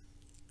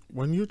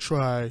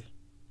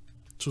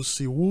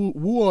see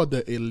who are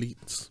the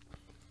elites,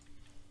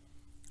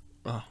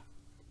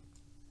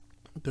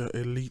 the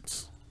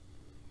elites.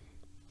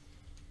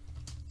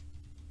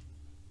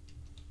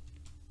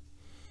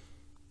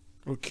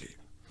 Okay.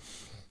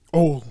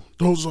 Oh,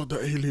 those are the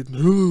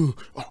elites.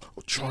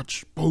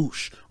 George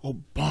Bush,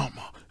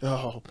 Obama,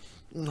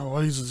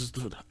 what is this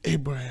dude?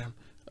 Abraham,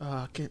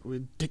 I can't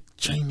read, Dick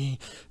Cheney,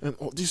 and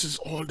this is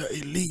all the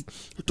elite.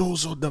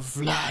 Those are the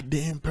Vlad,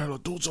 the emperor.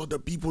 Those are the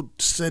people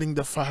setting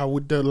the fire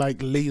with the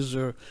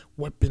laser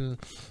weapon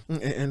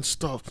and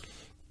stuff.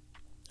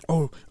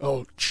 Oh,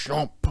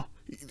 Trump.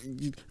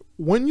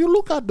 When you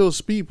look at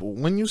those people,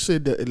 when you say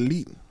the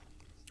elite,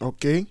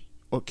 okay,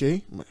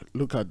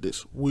 look at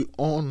this. We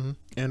own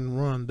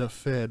and run the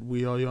Fed.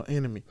 We are your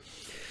enemy.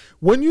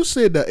 When you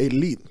say the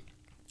elite,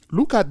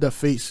 look at the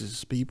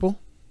faces, people.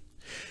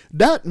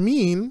 That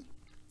mean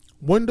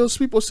when those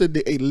people say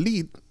the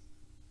elite,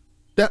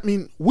 that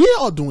mean we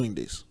are doing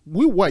this.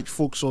 We white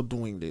folks are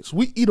doing this.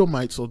 We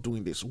Edomites are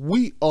doing this.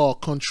 We are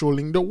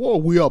controlling the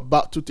world. We are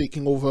about to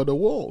taking over the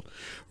world.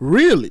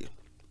 Really?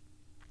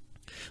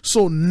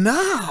 So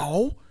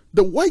now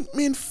the white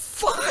men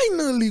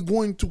finally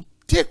going to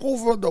take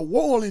over the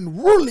world and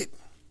rule it.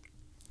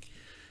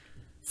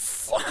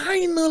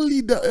 Finally,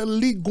 the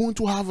elite going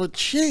to have a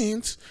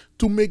chance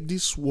to make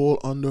this world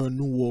under a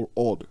new world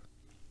order.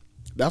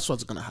 That's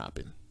what's gonna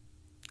happen.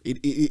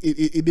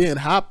 It didn't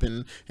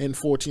happen in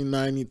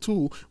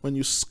 1492 when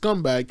you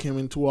scumbag came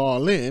into our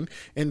land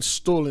and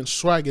stole and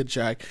swagger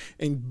jack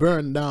and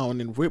burned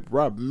down and rip,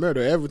 rob,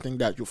 murder everything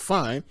that you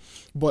find.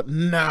 But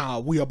now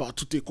we're about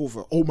to take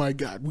over. Oh my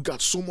God, we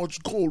got so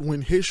much gold.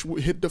 When Hish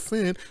hit the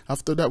fan,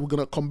 after that we're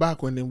gonna come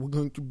back and then we're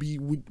going to be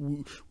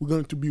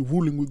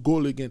ruling with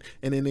gold again.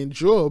 And then in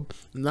Job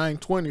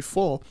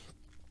 9:24,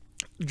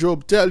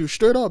 Job tell you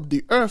straight up,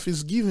 the earth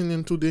is given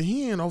into the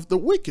hand of the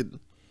wicked.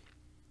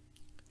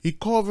 He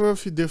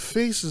covereth the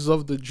faces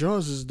of the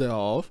judges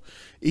thereof.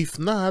 If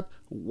not,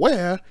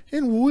 where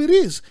and who it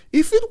is.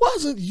 If it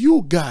wasn't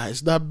you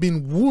guys that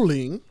been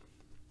ruling,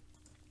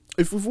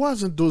 if it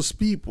wasn't those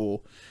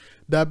people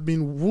that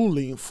been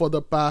ruling for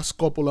the past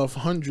couple of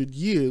 100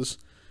 years,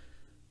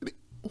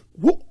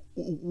 who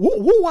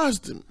was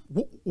them?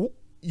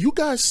 You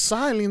guys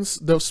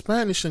silenced the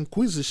Spanish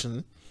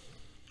Inquisition,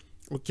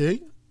 okay?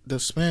 The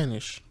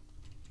Spanish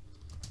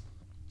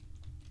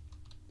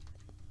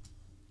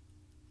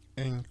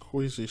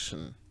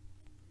Inquisition.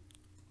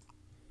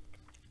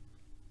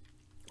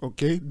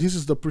 Okay, this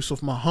is the priest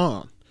of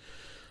Mahan.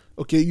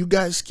 Okay, you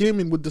guys came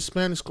in with the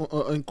Spanish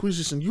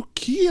Inquisition. You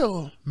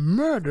kill,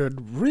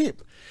 murdered,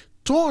 rape,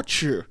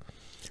 torture.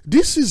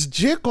 This is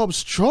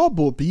Jacob's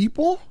trouble,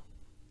 people.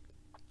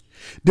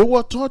 They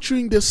were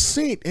torturing the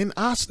saint and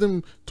asked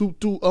them to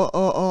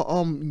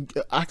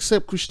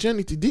accept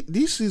Christianity.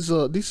 This is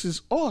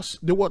us.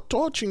 They were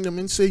torturing them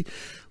and say,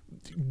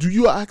 do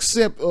you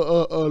accept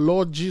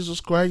Lord Jesus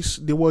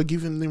Christ? They were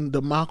giving them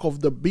the mark of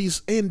the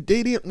beast, and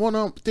they didn't want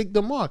to take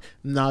the mark.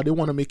 Now they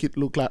want to make it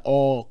look like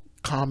all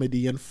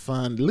comedy and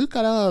fun. Look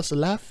at us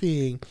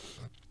laughing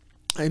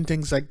and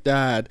things like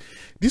that.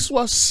 This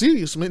was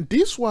serious, man.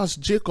 This was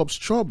Jacob's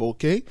trouble,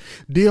 okay?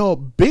 They are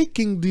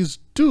baking this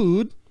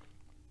dude,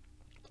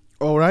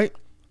 all right,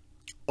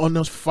 on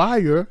a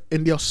fire,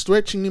 and they are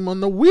stretching him on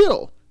the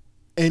wheel.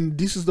 And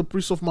this is the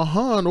priest of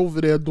Mahan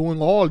over there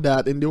doing all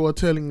that, and they were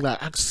telling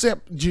like,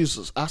 accept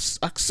Jesus,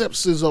 accept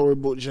Caesar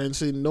Borgia, and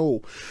say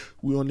no,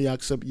 we only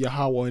accept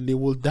Yahawah, and they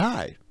will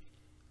die.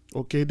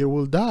 Okay, they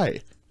will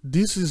die.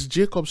 This is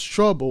Jacob's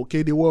trouble.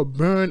 Okay, they were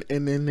burned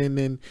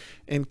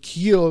and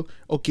killed.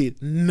 Okay,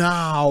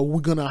 now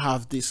we're gonna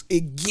have this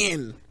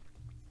again.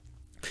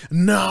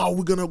 Now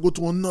we're gonna go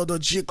to another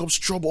Jacob's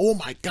trouble. Oh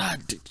my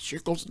God,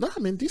 Jacob's. Nah,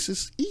 man, this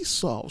is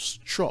Esau's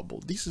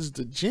trouble. This is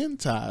the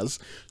Gentiles'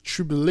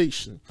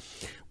 tribulation.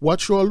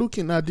 What you are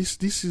looking at, this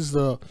is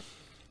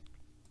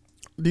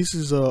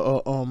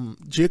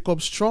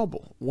Jacob's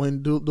trouble.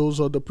 When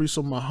those are the priests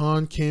of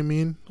Mahan came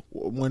in,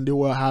 when they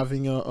were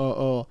having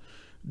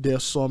their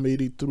Psalm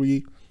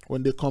 83,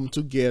 when they come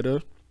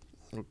together.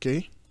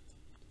 Okay,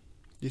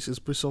 this is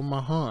priest of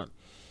Mahan.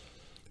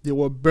 They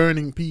were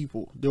burning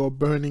people. They were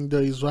burning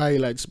the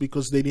Israelites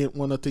because they didn't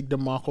want to take the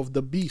mark of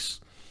the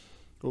beast.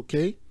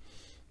 Okay?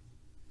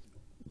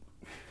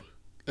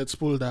 Let's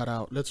pull that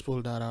out. Let's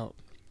pull that out.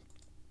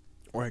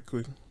 Right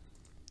quick.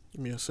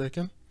 Give me a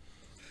second.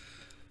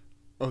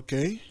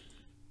 Okay.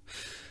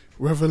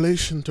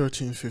 Revelation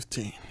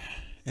 13:15.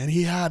 And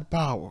he had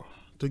power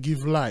to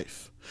give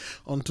life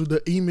unto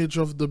the image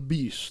of the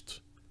beast.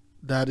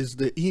 That is,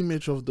 the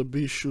image of the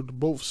beast should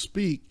both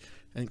speak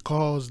and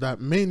cause that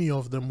many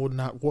of them would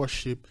not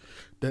worship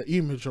the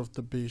image of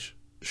the beast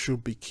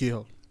should be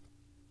killed.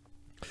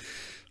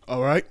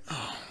 All right.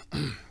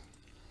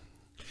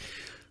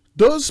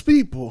 Those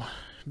people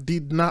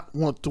did not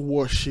want to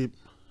worship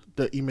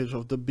the image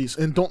of the beast.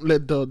 And don't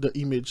let the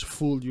image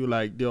fool you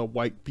like they are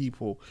white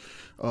people.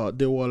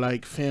 They were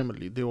like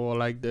family. They were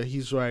like the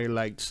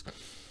Israelites.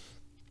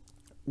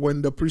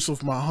 When the priests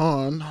of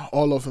Mahan,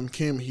 all of them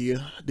came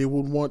here, they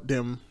would want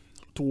them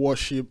to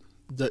worship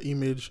the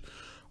image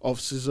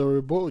of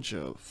Caesar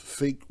Borgia,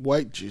 fake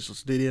white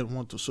Jesus. They didn't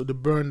want to, so they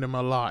burned them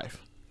alive.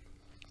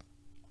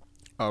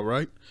 All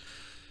right.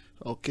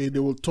 Okay, they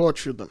will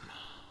torture them.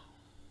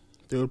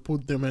 They will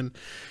put them in,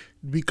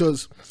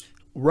 because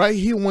right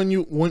here when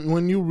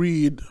you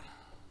read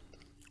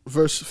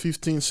verse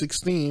 15,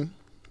 16,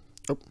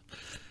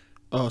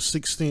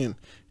 16,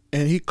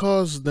 and he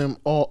caused them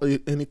all,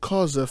 and he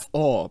causeth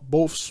all,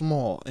 both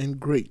small and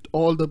great,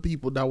 all the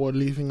people that were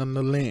living on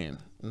the land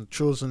and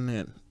chosen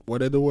land,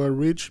 whether they were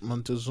rich,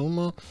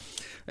 Montezuma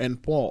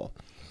and Paul,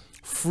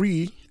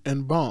 free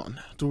and bond,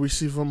 to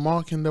receive a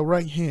mark in their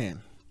right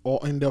hand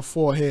or in their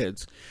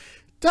foreheads.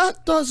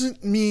 That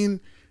doesn't mean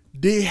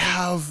they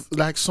have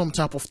like some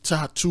type of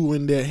tattoo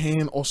in their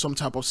hand or some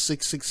type of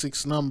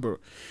 666 number.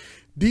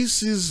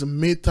 This is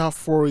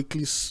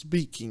metaphorically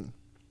speaking,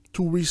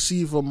 to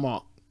receive a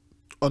mark,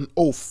 an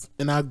oath,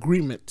 an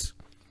agreement,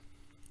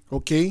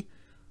 okay,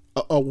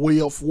 a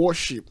way of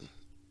worship.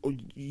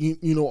 You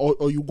know,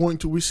 are you going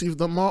to receive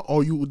the mark?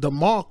 Or the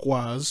mark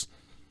was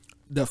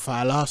the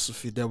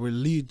philosophy, the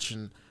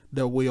religion,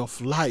 the way of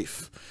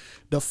life.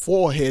 The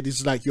forehead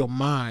is like your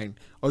mind.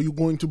 Are you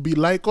going to be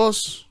like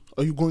us?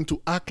 Are you going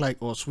to act like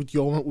us with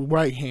your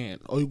right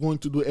hand? Are you going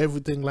to do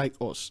everything like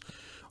us?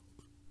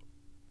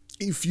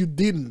 If you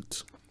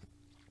didn't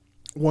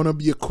want to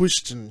be a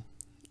Christian,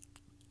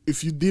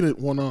 if you didn't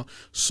want to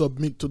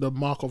submit to the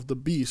mark of the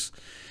beast,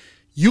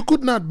 you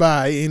could not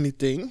buy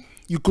anything.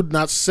 You could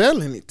not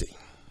sell anything.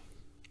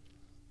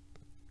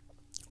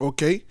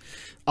 Okay?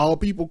 Our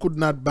people could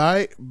not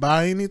buy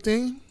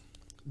anything.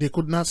 They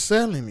could not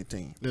sell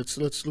anything.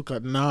 Let's look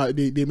at now.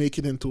 They make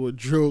it into a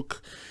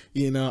joke.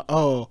 You know,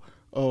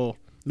 oh,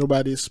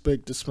 nobody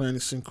expect the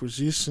Spanish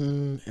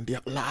Inquisition, and they're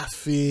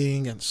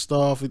laughing and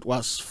stuff. It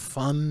was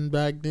fun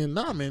back then.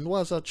 Nah, man, it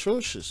was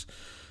atrocious.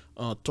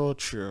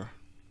 Torture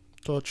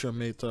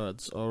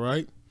methods. All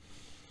right.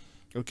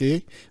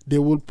 Okay, they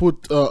will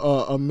put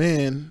a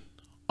man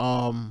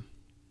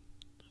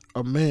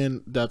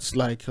that's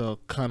like a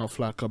kind of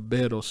like a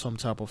bed or some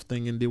type of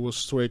thing, and they were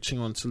stretching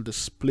until they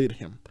split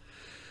him.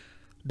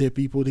 The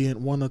people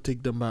didn't want to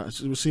take them back.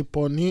 So you see,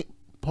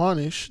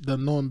 punish the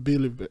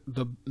non-believer,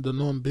 the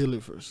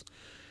non-believers.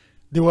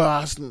 They were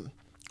asking,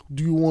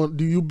 do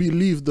you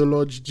believe the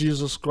Lord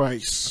Jesus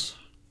Christ,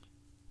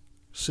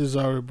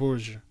 Caesar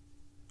Borgia,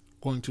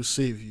 going to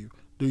save you?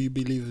 Do you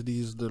believe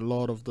he is the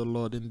Lord of the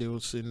Lord? And they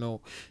will say,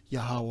 no,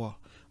 YAHAWAH,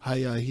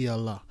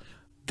 YAHAWAH,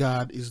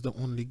 God is the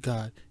only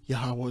God.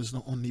 YAHAWAH is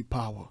the only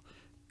power.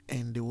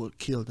 And they will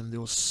kill them. They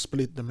will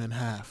split them in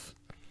half.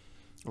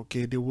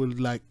 Okay, they will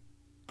like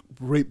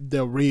rip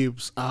their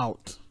ribs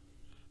out.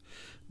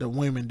 The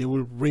women, they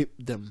will rip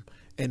them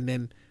and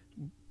then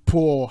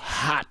pour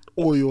hot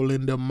oil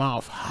in the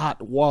mouth,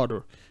 hot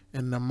water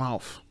in the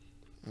mouth.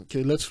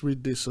 Okay, let's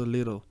read this a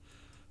little.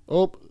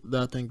 Oh,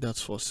 I think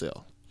that's for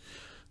sale.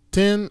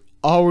 10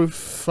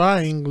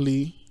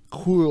 horrifyingly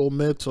cruel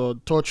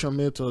torture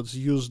methods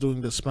used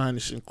during the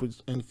Spanish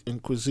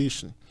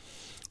Inquisition.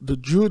 The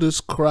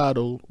Judas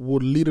cradle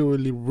would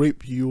literally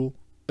rip you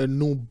a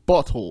new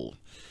butthole.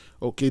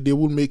 Okay, they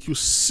will make you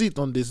sit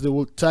on this. They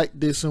will tie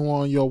this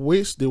around your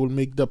waist. They will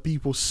make the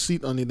people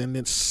sit on it and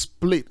then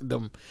split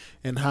them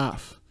in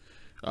half.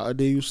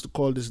 They used to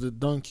call this the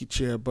donkey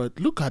chair, but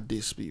look at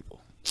this,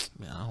 people.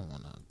 Man, I don't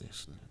want to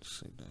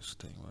see this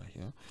thing right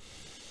here.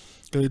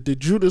 The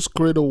Judas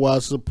cradle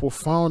was a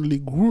profoundly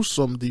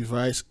gruesome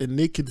device. A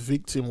naked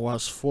victim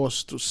was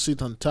forced to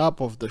sit on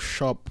top of the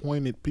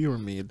sharp-pointed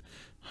pyramid.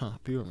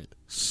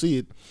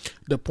 Seat.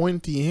 The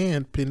pointy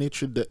hand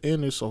penetrated the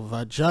anus of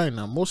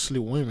vagina. Mostly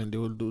women, they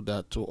will do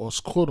that too, or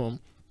scrotum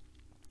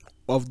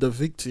of the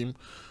victim.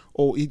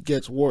 Or it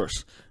gets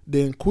worse.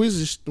 The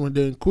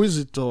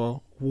inquisitor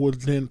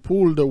would then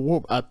pull the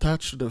rope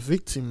attached to the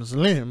victim's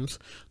limbs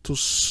to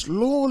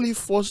slowly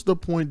force the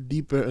point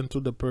deeper into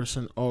the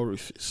person's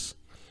orifice.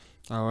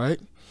 All right,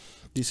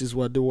 this is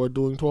what they were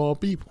doing to our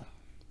people.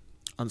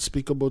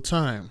 Unspeakable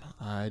Time.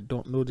 I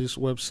don't know this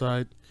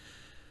website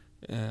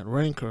and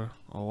Ranker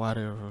or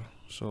whatever,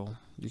 so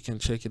you can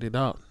check it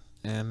out.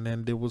 and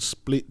then they will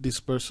split this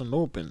person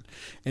open,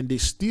 and they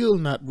still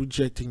not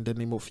rejecting the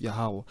name of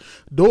Yahweh.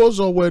 Those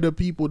are were the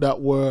people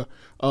that were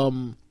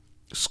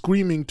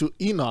screaming to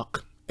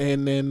Enoch,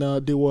 and then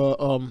they were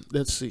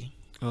let's see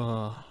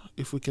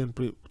if we can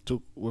put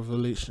to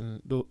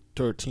Revelation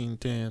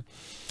 13:10.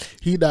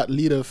 He that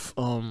leadeth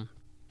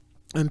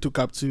into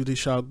captivity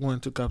shall go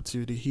into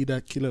captivity. He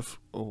that killeth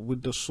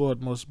with the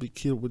sword must be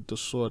killed with the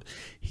sword.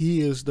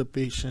 He is the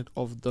patient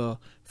of the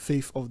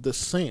faith of the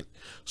saint.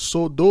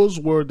 So those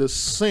were the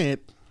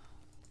saint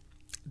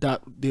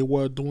that they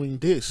were doing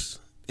this,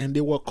 and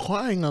they were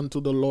crying unto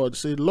the Lord,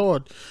 say,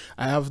 Lord,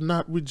 I have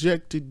not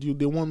rejected you.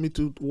 They want me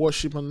to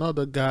worship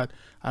another God.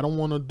 I don't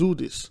want to do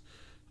this.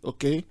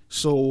 Okay,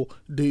 so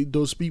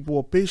those people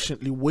were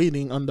patiently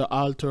waiting on the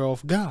altar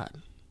of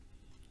God.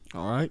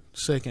 All right.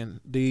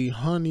 Second, they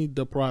honeyed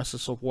the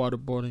process of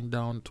waterboarding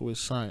down to a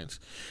science.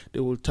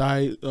 They will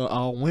tie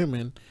our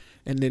women,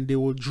 and then they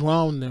will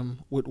drown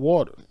them with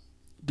water.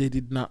 They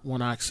did not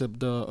want to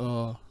accept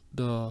the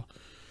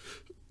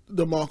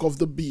mark of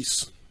the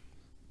beast,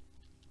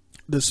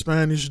 the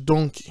Spanish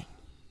donkey.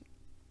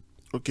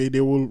 Okay,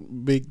 they will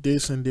make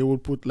this, and they will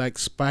put like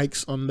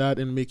spikes on that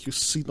and make you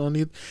sit on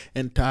it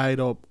and tie it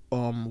up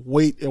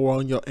weight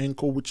around your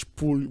ankle, which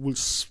will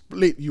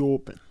split you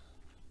open.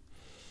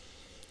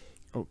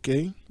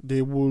 Okay,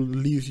 they will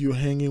leave you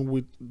hanging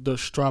with the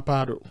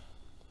strapado.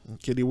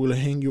 Okay, they will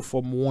hang you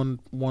from one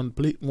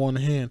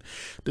hand.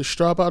 The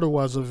strapado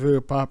was a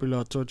very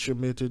popular torture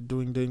method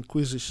during the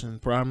Inquisition,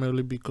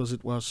 primarily because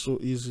it was so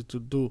easy to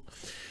do.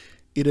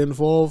 It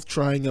involved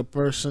trying a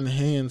person's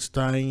hands,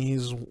 tying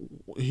his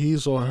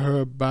or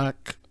her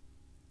back,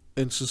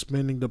 and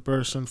suspending the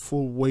person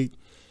full weight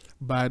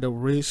by the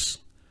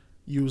wrist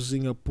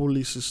using a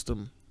pulley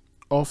system.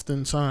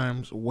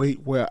 Oftentimes,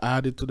 weight were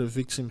added to the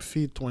victim's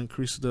feet to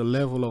increase the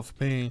level of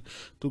pain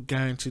to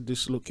guarantee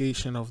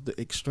dislocation of the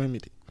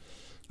extremity.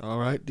 All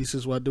right, this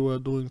is what they were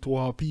doing to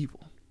our people.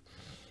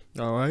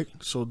 All right,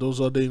 so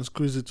those are the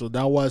Inquisitors.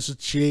 That was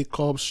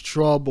Jacob's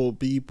trouble,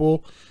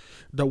 people.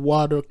 The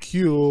water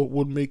cure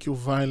would make you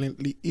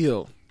violently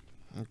ill.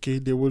 Okay,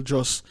 they will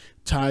just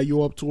tie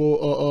you up to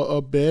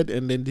a bed,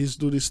 and then this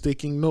dude is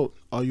taking note.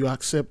 Are you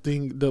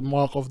accepting the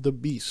mark of the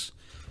beast?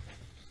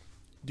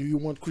 Do you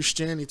want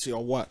Christianity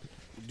or what?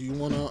 Do you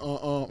want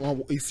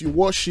to, if you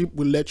worship,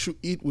 we'll let you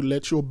eat, we'll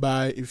let you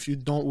buy. If you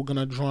don't, we're going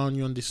to drown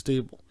you on this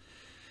table.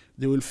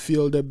 They will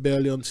fill their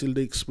belly until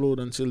they explode,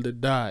 until they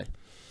die.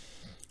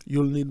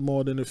 You'll need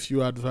more than a few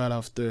Advil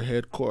after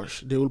head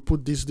crush. They will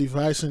put this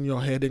device in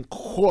your head and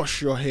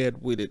crush your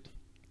head with it.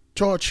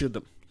 Torture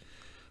them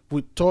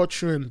with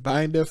torture and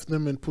bind up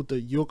them and put a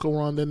yoke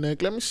around their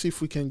neck. Let me see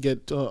if we can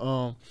get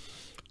to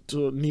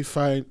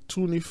Nephi,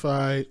 2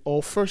 Nephi,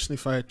 or 1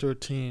 Nephi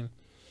 13.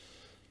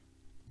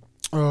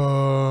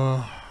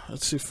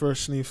 Let's see, 1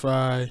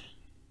 Nephi.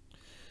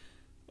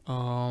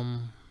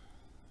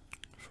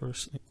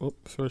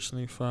 First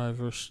Nephi,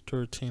 verse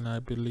 13, I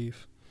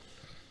believe.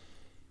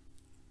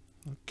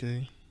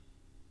 Okay.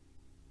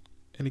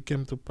 And it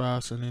came to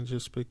pass, and angel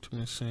spake to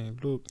me, saying,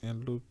 Look,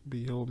 and look,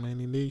 behold,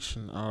 many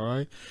nations. All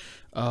right.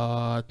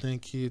 I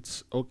think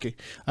it's okay.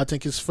 I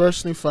think it's 1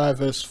 Nephi,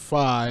 verse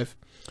 5.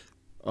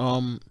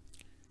 And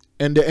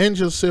the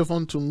angel saith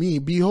unto me,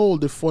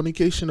 Behold, the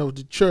fornication of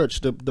the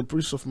church, the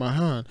priest of my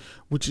hand,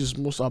 which is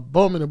most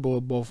abominable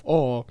above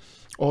all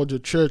the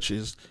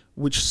churches,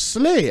 which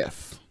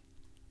slayeth,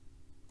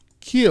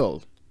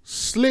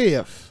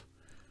 slayeth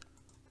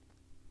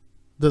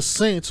the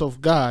saints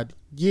of God,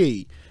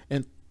 yea,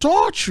 and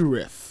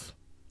tortureth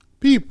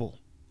people.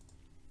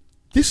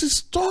 This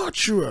is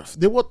tortureth.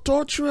 They were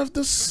tortureth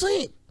the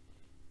saint.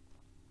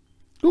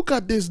 Look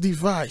at this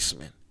device,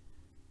 man.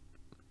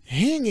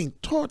 Hanging,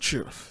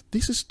 tortureth.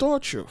 This is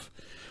tortureth.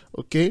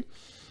 Okay?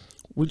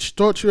 Which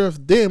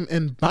tortureth them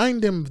and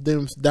bindeth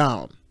them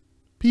down.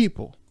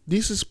 People.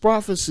 This is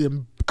prophecy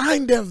and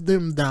bindeth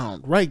them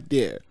down right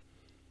there.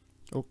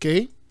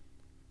 Okay?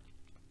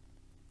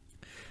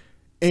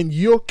 And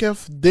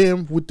yoketh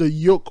them with the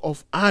yoke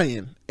of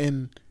iron,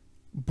 and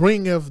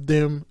bringeth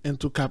them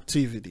into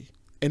captivity.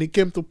 And it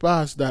came to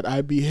pass that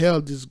I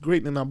beheld this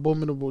great and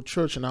abominable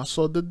church, and I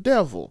saw the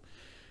devil,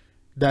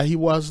 that he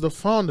was the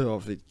founder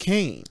of it,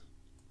 Cain.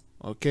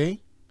 Okay?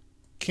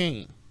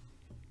 Cain.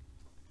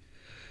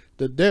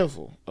 The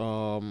devil.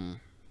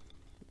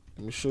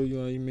 Let me show you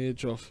an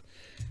image of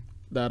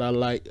that I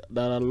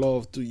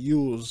love to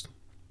use.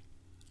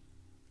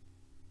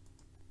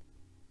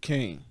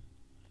 Cain.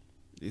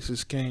 This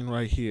is Cain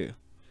right here.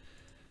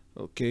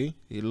 Okay,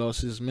 he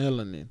lost his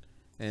melanin,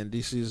 and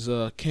this is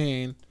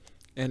Cain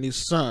and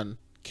his son,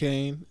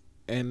 Cain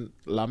and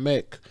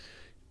Lamech,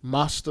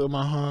 Master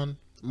Mahan,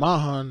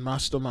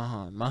 Master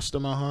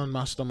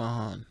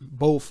Mahan,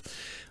 both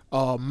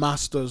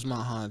Masters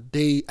Mahan.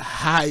 They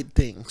hide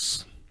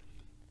things.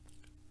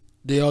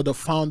 They are the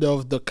founder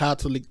of the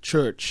Catholic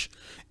Church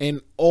and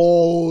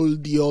all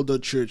the other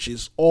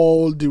churches,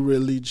 all the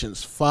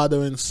religions,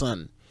 father and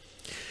son.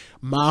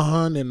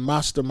 Mahan and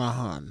Master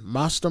Mahan.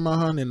 Master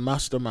Mahan and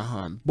Master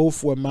Mahan.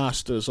 Both were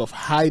masters of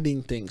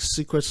hiding things,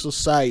 secret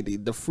society,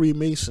 the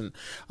Freemason.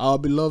 Our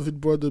beloved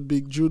brother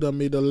Big Judah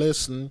made a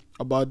lesson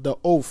about the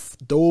oath.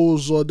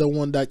 Those are the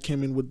one that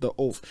came in with the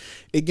oath.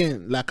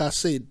 Again, like I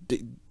said,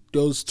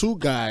 those two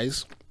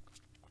guys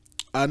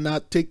are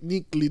not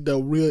technically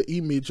the real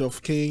image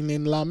of Cain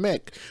and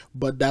Lamech,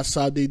 but that's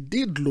how they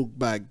did look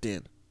back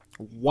then.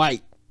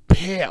 White,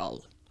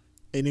 pale.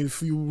 And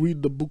if you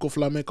read the book of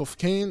Lamech of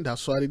Cain,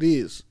 that's what it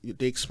is.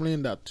 They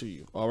explain that to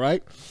you. All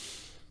right.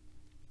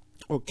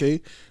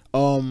 Okay.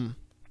 And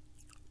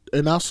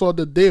I saw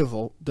the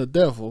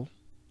devil,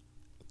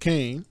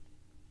 Cain,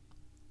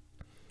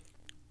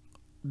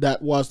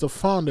 that was the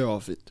founder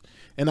of it.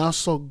 And I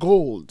saw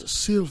gold,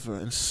 silver,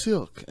 and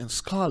silk, and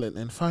scarlet,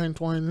 and fine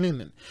twined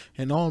linen,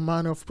 and all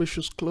manner of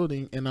precious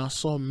clothing. And I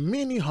saw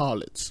many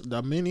harlots.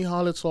 The many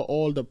harlots are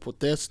all the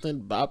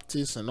Protestant,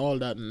 Baptists, and all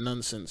that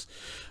nonsense.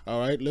 All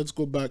right, let's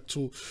go back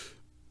to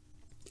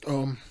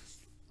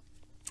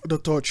the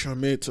torture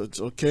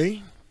methods,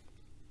 okay?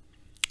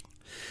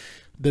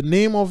 The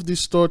name of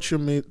this torture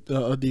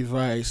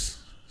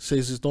device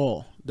says it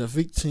all. The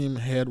victim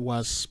head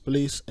was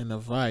placed in a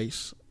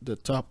vice. The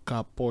top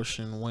cap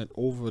portion went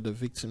over the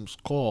victim's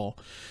skull,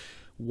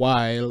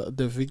 while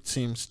the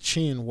victim's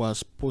chin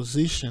was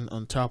positioned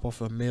on top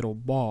of a metal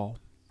ball.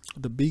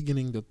 The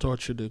beginning, the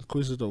tortured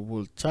inquisitor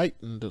will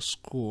tighten the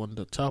screw on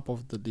the top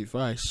of the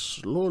device,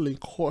 slowly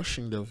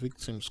crushing the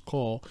victim's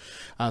skull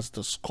as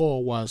the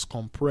skull was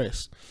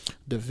compressed.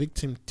 The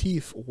victim's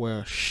teeth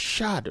were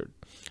shattered.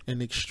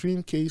 In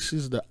extreme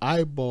cases, the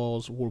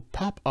eyeballs will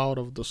pop out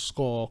of the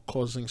skull,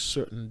 causing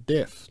certain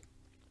death.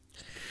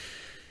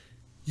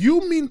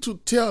 You mean to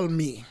tell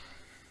me,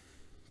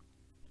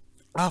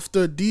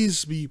 after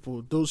these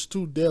people, those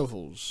two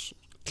devils,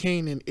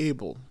 Cain and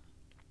Abel,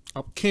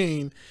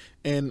 Cain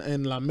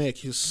and Lamech,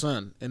 his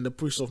son, and the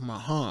priest of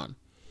Mahan,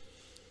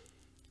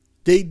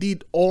 they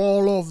did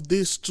all of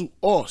this to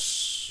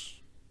us.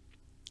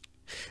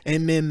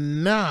 And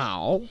then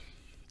now,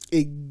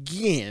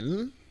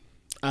 again,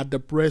 at the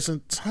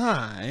present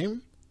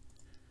time,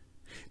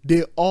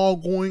 they are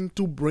going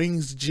to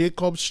bring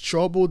Jacob's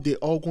trouble. They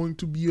are going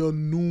to be a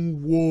new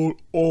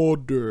world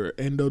order,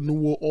 and the new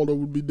world order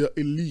will be the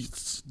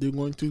elites. They're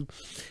going to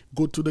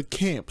go to the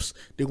camps.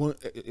 They're going,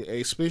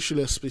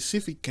 especially a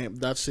specific camp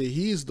that say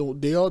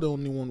they are the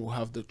only one who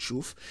have the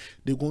truth.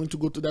 They're going to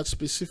go to that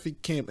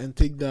specific camp and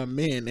take their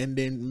men, and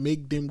then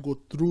make them go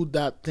through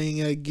that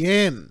thing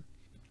again.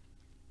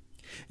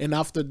 And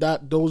after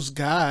that, those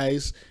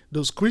guys,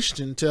 those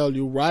Christians tell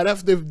you, right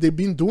after they've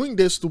been doing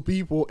this to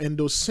people, and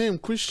those same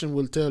Christians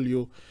will tell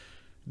you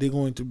they're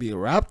going to be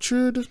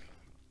raptured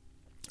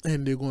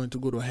and they're going to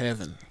go to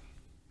heaven.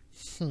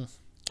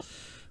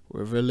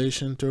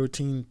 Revelation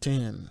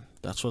 13:10.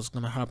 That's what's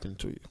going to happen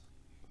to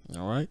you.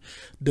 All right.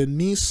 The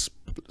knee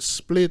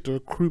splitter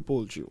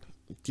crippled you.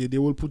 Okay, they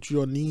will put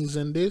your knees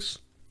in this.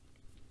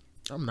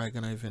 I'm not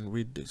going to even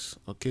read this.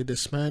 Okay, the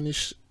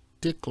Spanish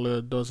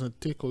tickler doesn't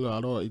tickle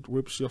at all. It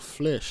rips your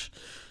flesh.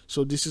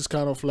 So this is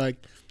kind of like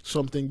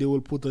something they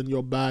will put on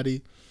your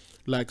body,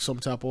 like some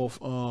type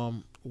of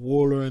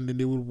roller, and then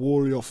they will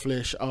roll your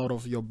flesh out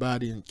of your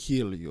body and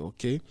kill you.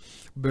 Okay,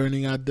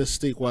 burning at the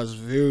stake was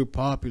very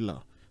popular.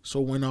 So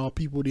when our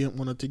people didn't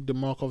want to take the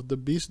mark of the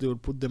beast, they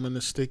would put them on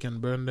the stake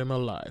and burn them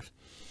alive.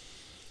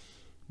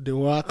 The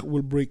rock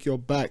will break your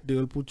back. They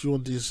will put you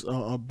on this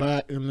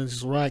back in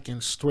this rack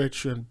and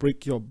stretch you and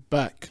break your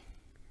back.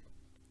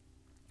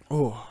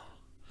 Oh.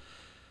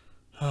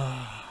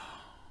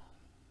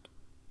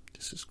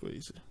 This is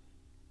crazy.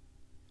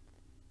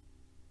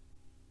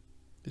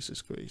 This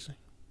is crazy.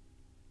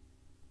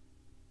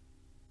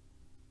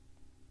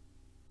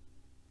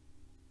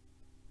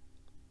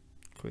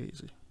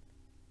 Crazy.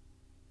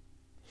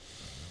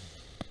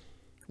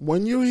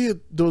 When you hear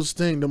those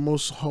things, the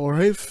most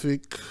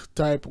horrific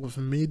type of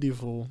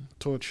medieval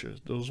torture,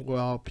 those were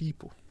our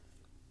people.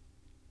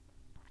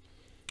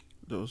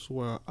 Those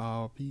were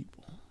our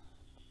people.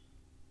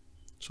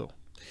 So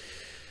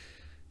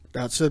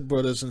that's it,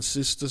 brothers and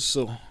sisters.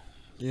 So,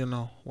 you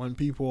know, when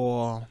people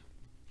are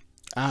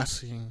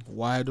asking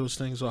why those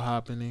things are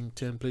happening,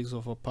 10 plagues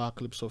of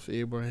apocalypse of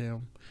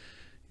Abraham,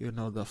 you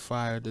know, the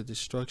fire, the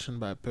destruction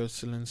by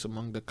pestilence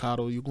among the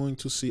cattle, you're going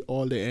to see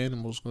all the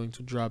animals going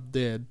to drop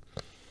dead.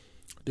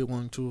 They're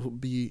going to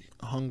be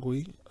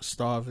hungry,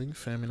 starving,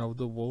 famine of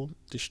the world,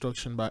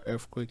 destruction by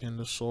earthquake and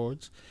the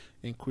swords,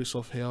 increase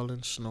of hail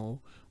and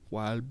snow.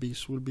 Wild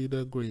beasts will be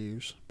their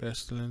graves.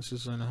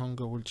 Pestilences and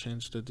hunger will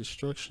change the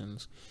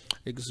destructions.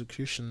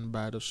 Execution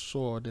by the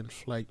sword and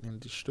flight and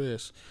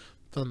distress.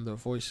 Thunder,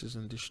 voices,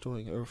 and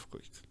destroying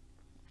earthquake.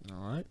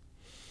 Alright?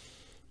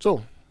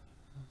 So,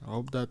 I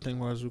hope that thing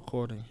was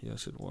recording.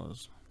 Yes, it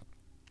was.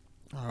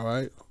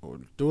 Alright?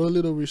 Do a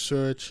little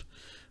research.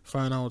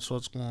 Find out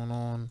what's going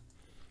on.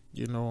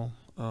 You know,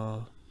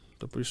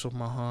 the priest of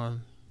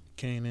Mahan,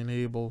 Cain and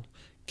Abel,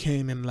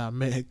 Cain and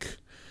Lamech.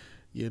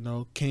 You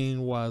know,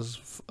 Cain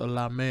was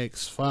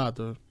Lamech's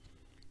father.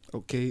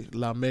 Okay,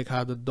 Lamech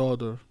had a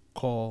daughter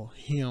called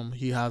him.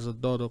 He has a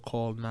daughter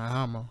called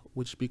Nahama,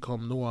 which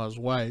become Noah's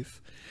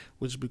wife,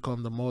 which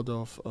become the mother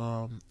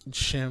of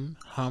Shem,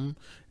 Ham,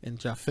 and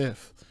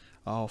Japheth,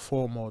 our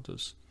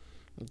foremothers.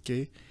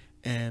 Okay,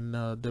 and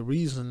the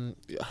reason,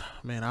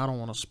 man, I don't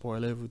want to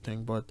spoil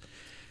everything, but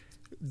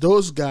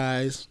those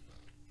guys,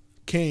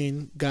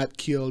 Cain got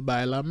killed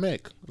by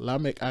Lamech.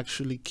 Lamech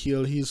actually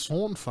killed his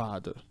own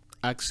father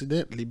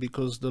accidentally,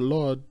 because the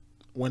Lord,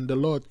 when the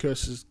Lord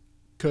cursed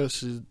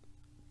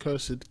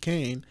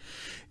Cain,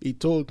 he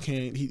told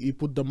Cain, he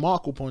put the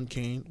mark upon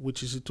Cain,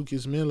 which is he took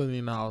his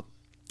melanin out,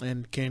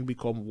 and Cain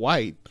become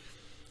white.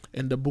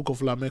 In the book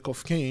of Lamech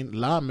of Cain,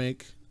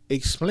 Lamech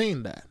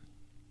explained that.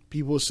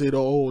 People said,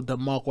 oh, the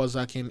mark was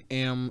like an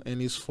M in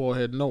his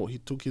forehead. No, he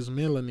took his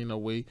melanin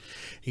away.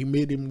 He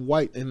made him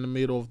white in the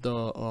middle of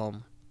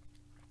the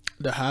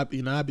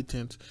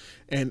inhabitants.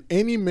 And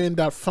any man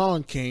that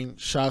found Cain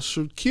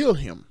should kill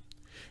him.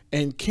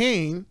 And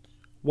Cain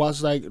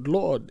was like,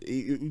 Lord,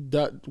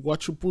 that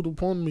what you put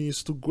upon me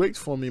is too great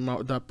for me.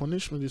 That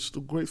punishment is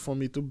too great for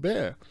me to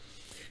bear.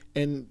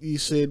 And he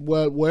said,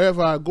 well,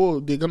 wherever I go,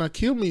 they're going to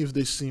kill me if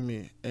they see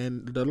me.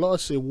 And the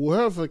Lord said,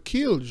 whoever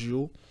killed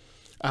you,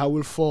 I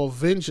will fall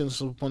vengeance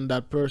upon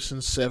that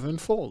person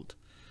sevenfold.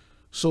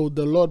 So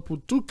the Lord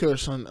put two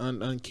curses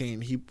on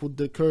Cain. He put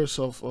the curse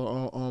of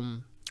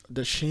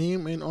the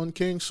shame on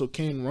Cain. So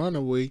Cain ran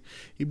away.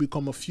 He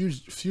became a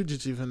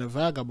fugitive and a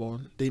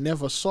vagabond. They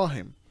never saw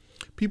him.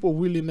 People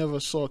really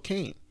never saw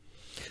Cain.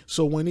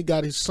 So when he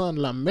got his son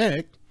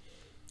Lamech,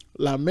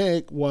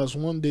 Lamech was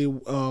one day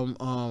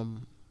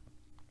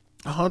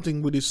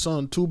hunting with his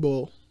son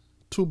Tubal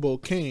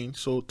Cain.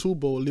 So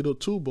little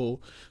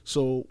Tubal.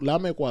 So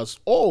Lamech was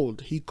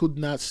old. He could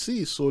not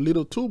see. So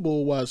little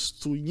Tubal was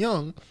too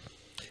young.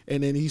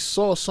 And then he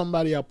saw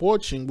somebody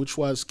approaching, which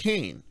was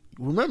Cain.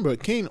 Remember,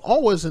 Cain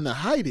always in a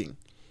hiding,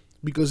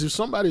 because if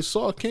somebody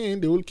saw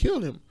Cain, they will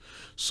kill him.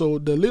 So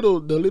the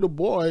little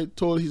boy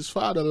told his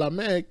father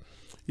Lamech,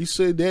 he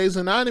said, there is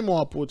an animal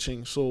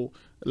approaching. So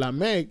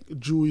Lamech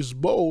drew his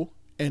bow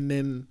and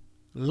then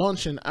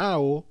launched an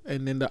arrow,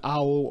 and then the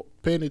arrow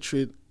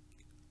penetrated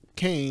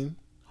Cain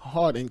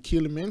hard and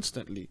killed him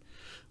instantly.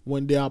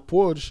 When they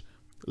approached,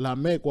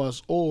 Lamech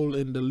was old,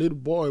 and the little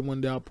boy, when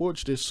they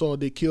approached,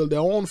 they killed their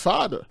own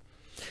father.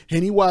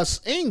 And he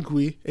was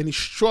angry, and he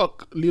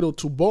struck little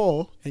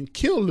Tubal and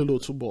killed little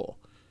Tubal.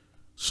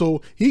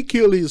 So he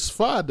killed his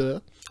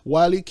father.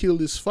 While he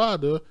killed his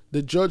father,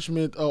 the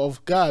judgment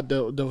of God,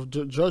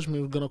 the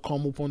judgment was going to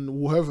come upon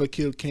whoever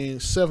killed Cain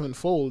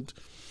sevenfold.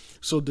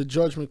 So the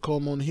judgment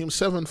come on him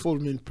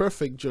sevenfold, means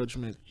perfect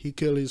judgment. He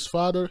killed his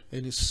father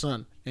and his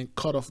son and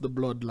cut off the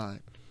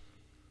bloodline.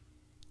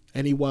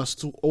 And he was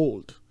too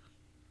old.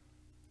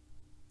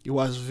 He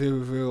was very,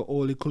 very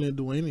old. He couldn't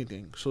do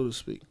anything, so to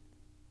speak.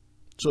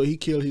 So he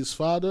killed his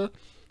father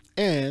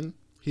and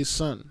his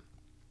son,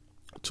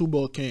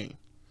 Tubal Cain.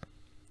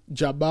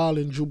 Jabal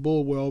and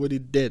Jubal were already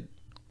dead.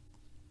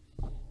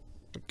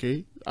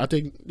 Okay, I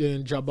think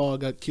then Jabal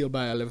got killed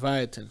by a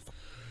Leviathan.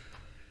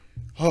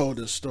 Oh,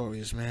 the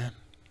stories, man.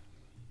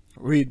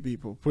 Read,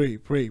 people. Pray,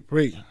 pray,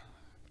 pray.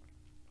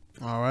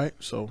 All right,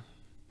 so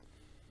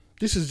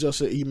this is just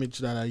an image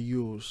that I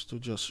use to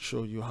just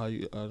show you how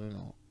you, I don't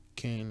know,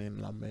 Cain and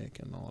Lamech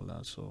and all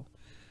that. So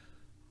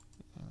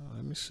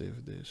let me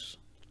save this.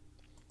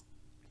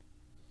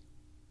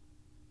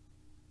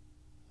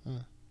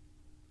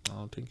 I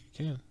don't think you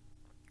can.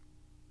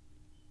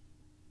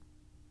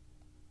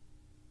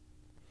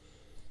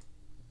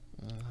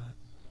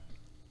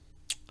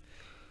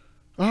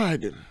 All right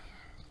then.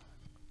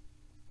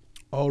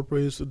 All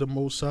praise to the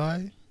Most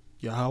High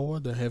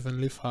YAHAWAH, the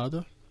Heavenly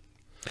Father,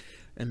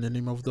 in the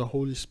name of the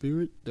Holy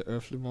Spirit, the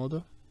earthly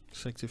Mother,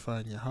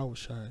 sanctifying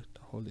Yahawashi,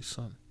 the Holy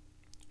Son.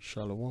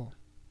 Shalom.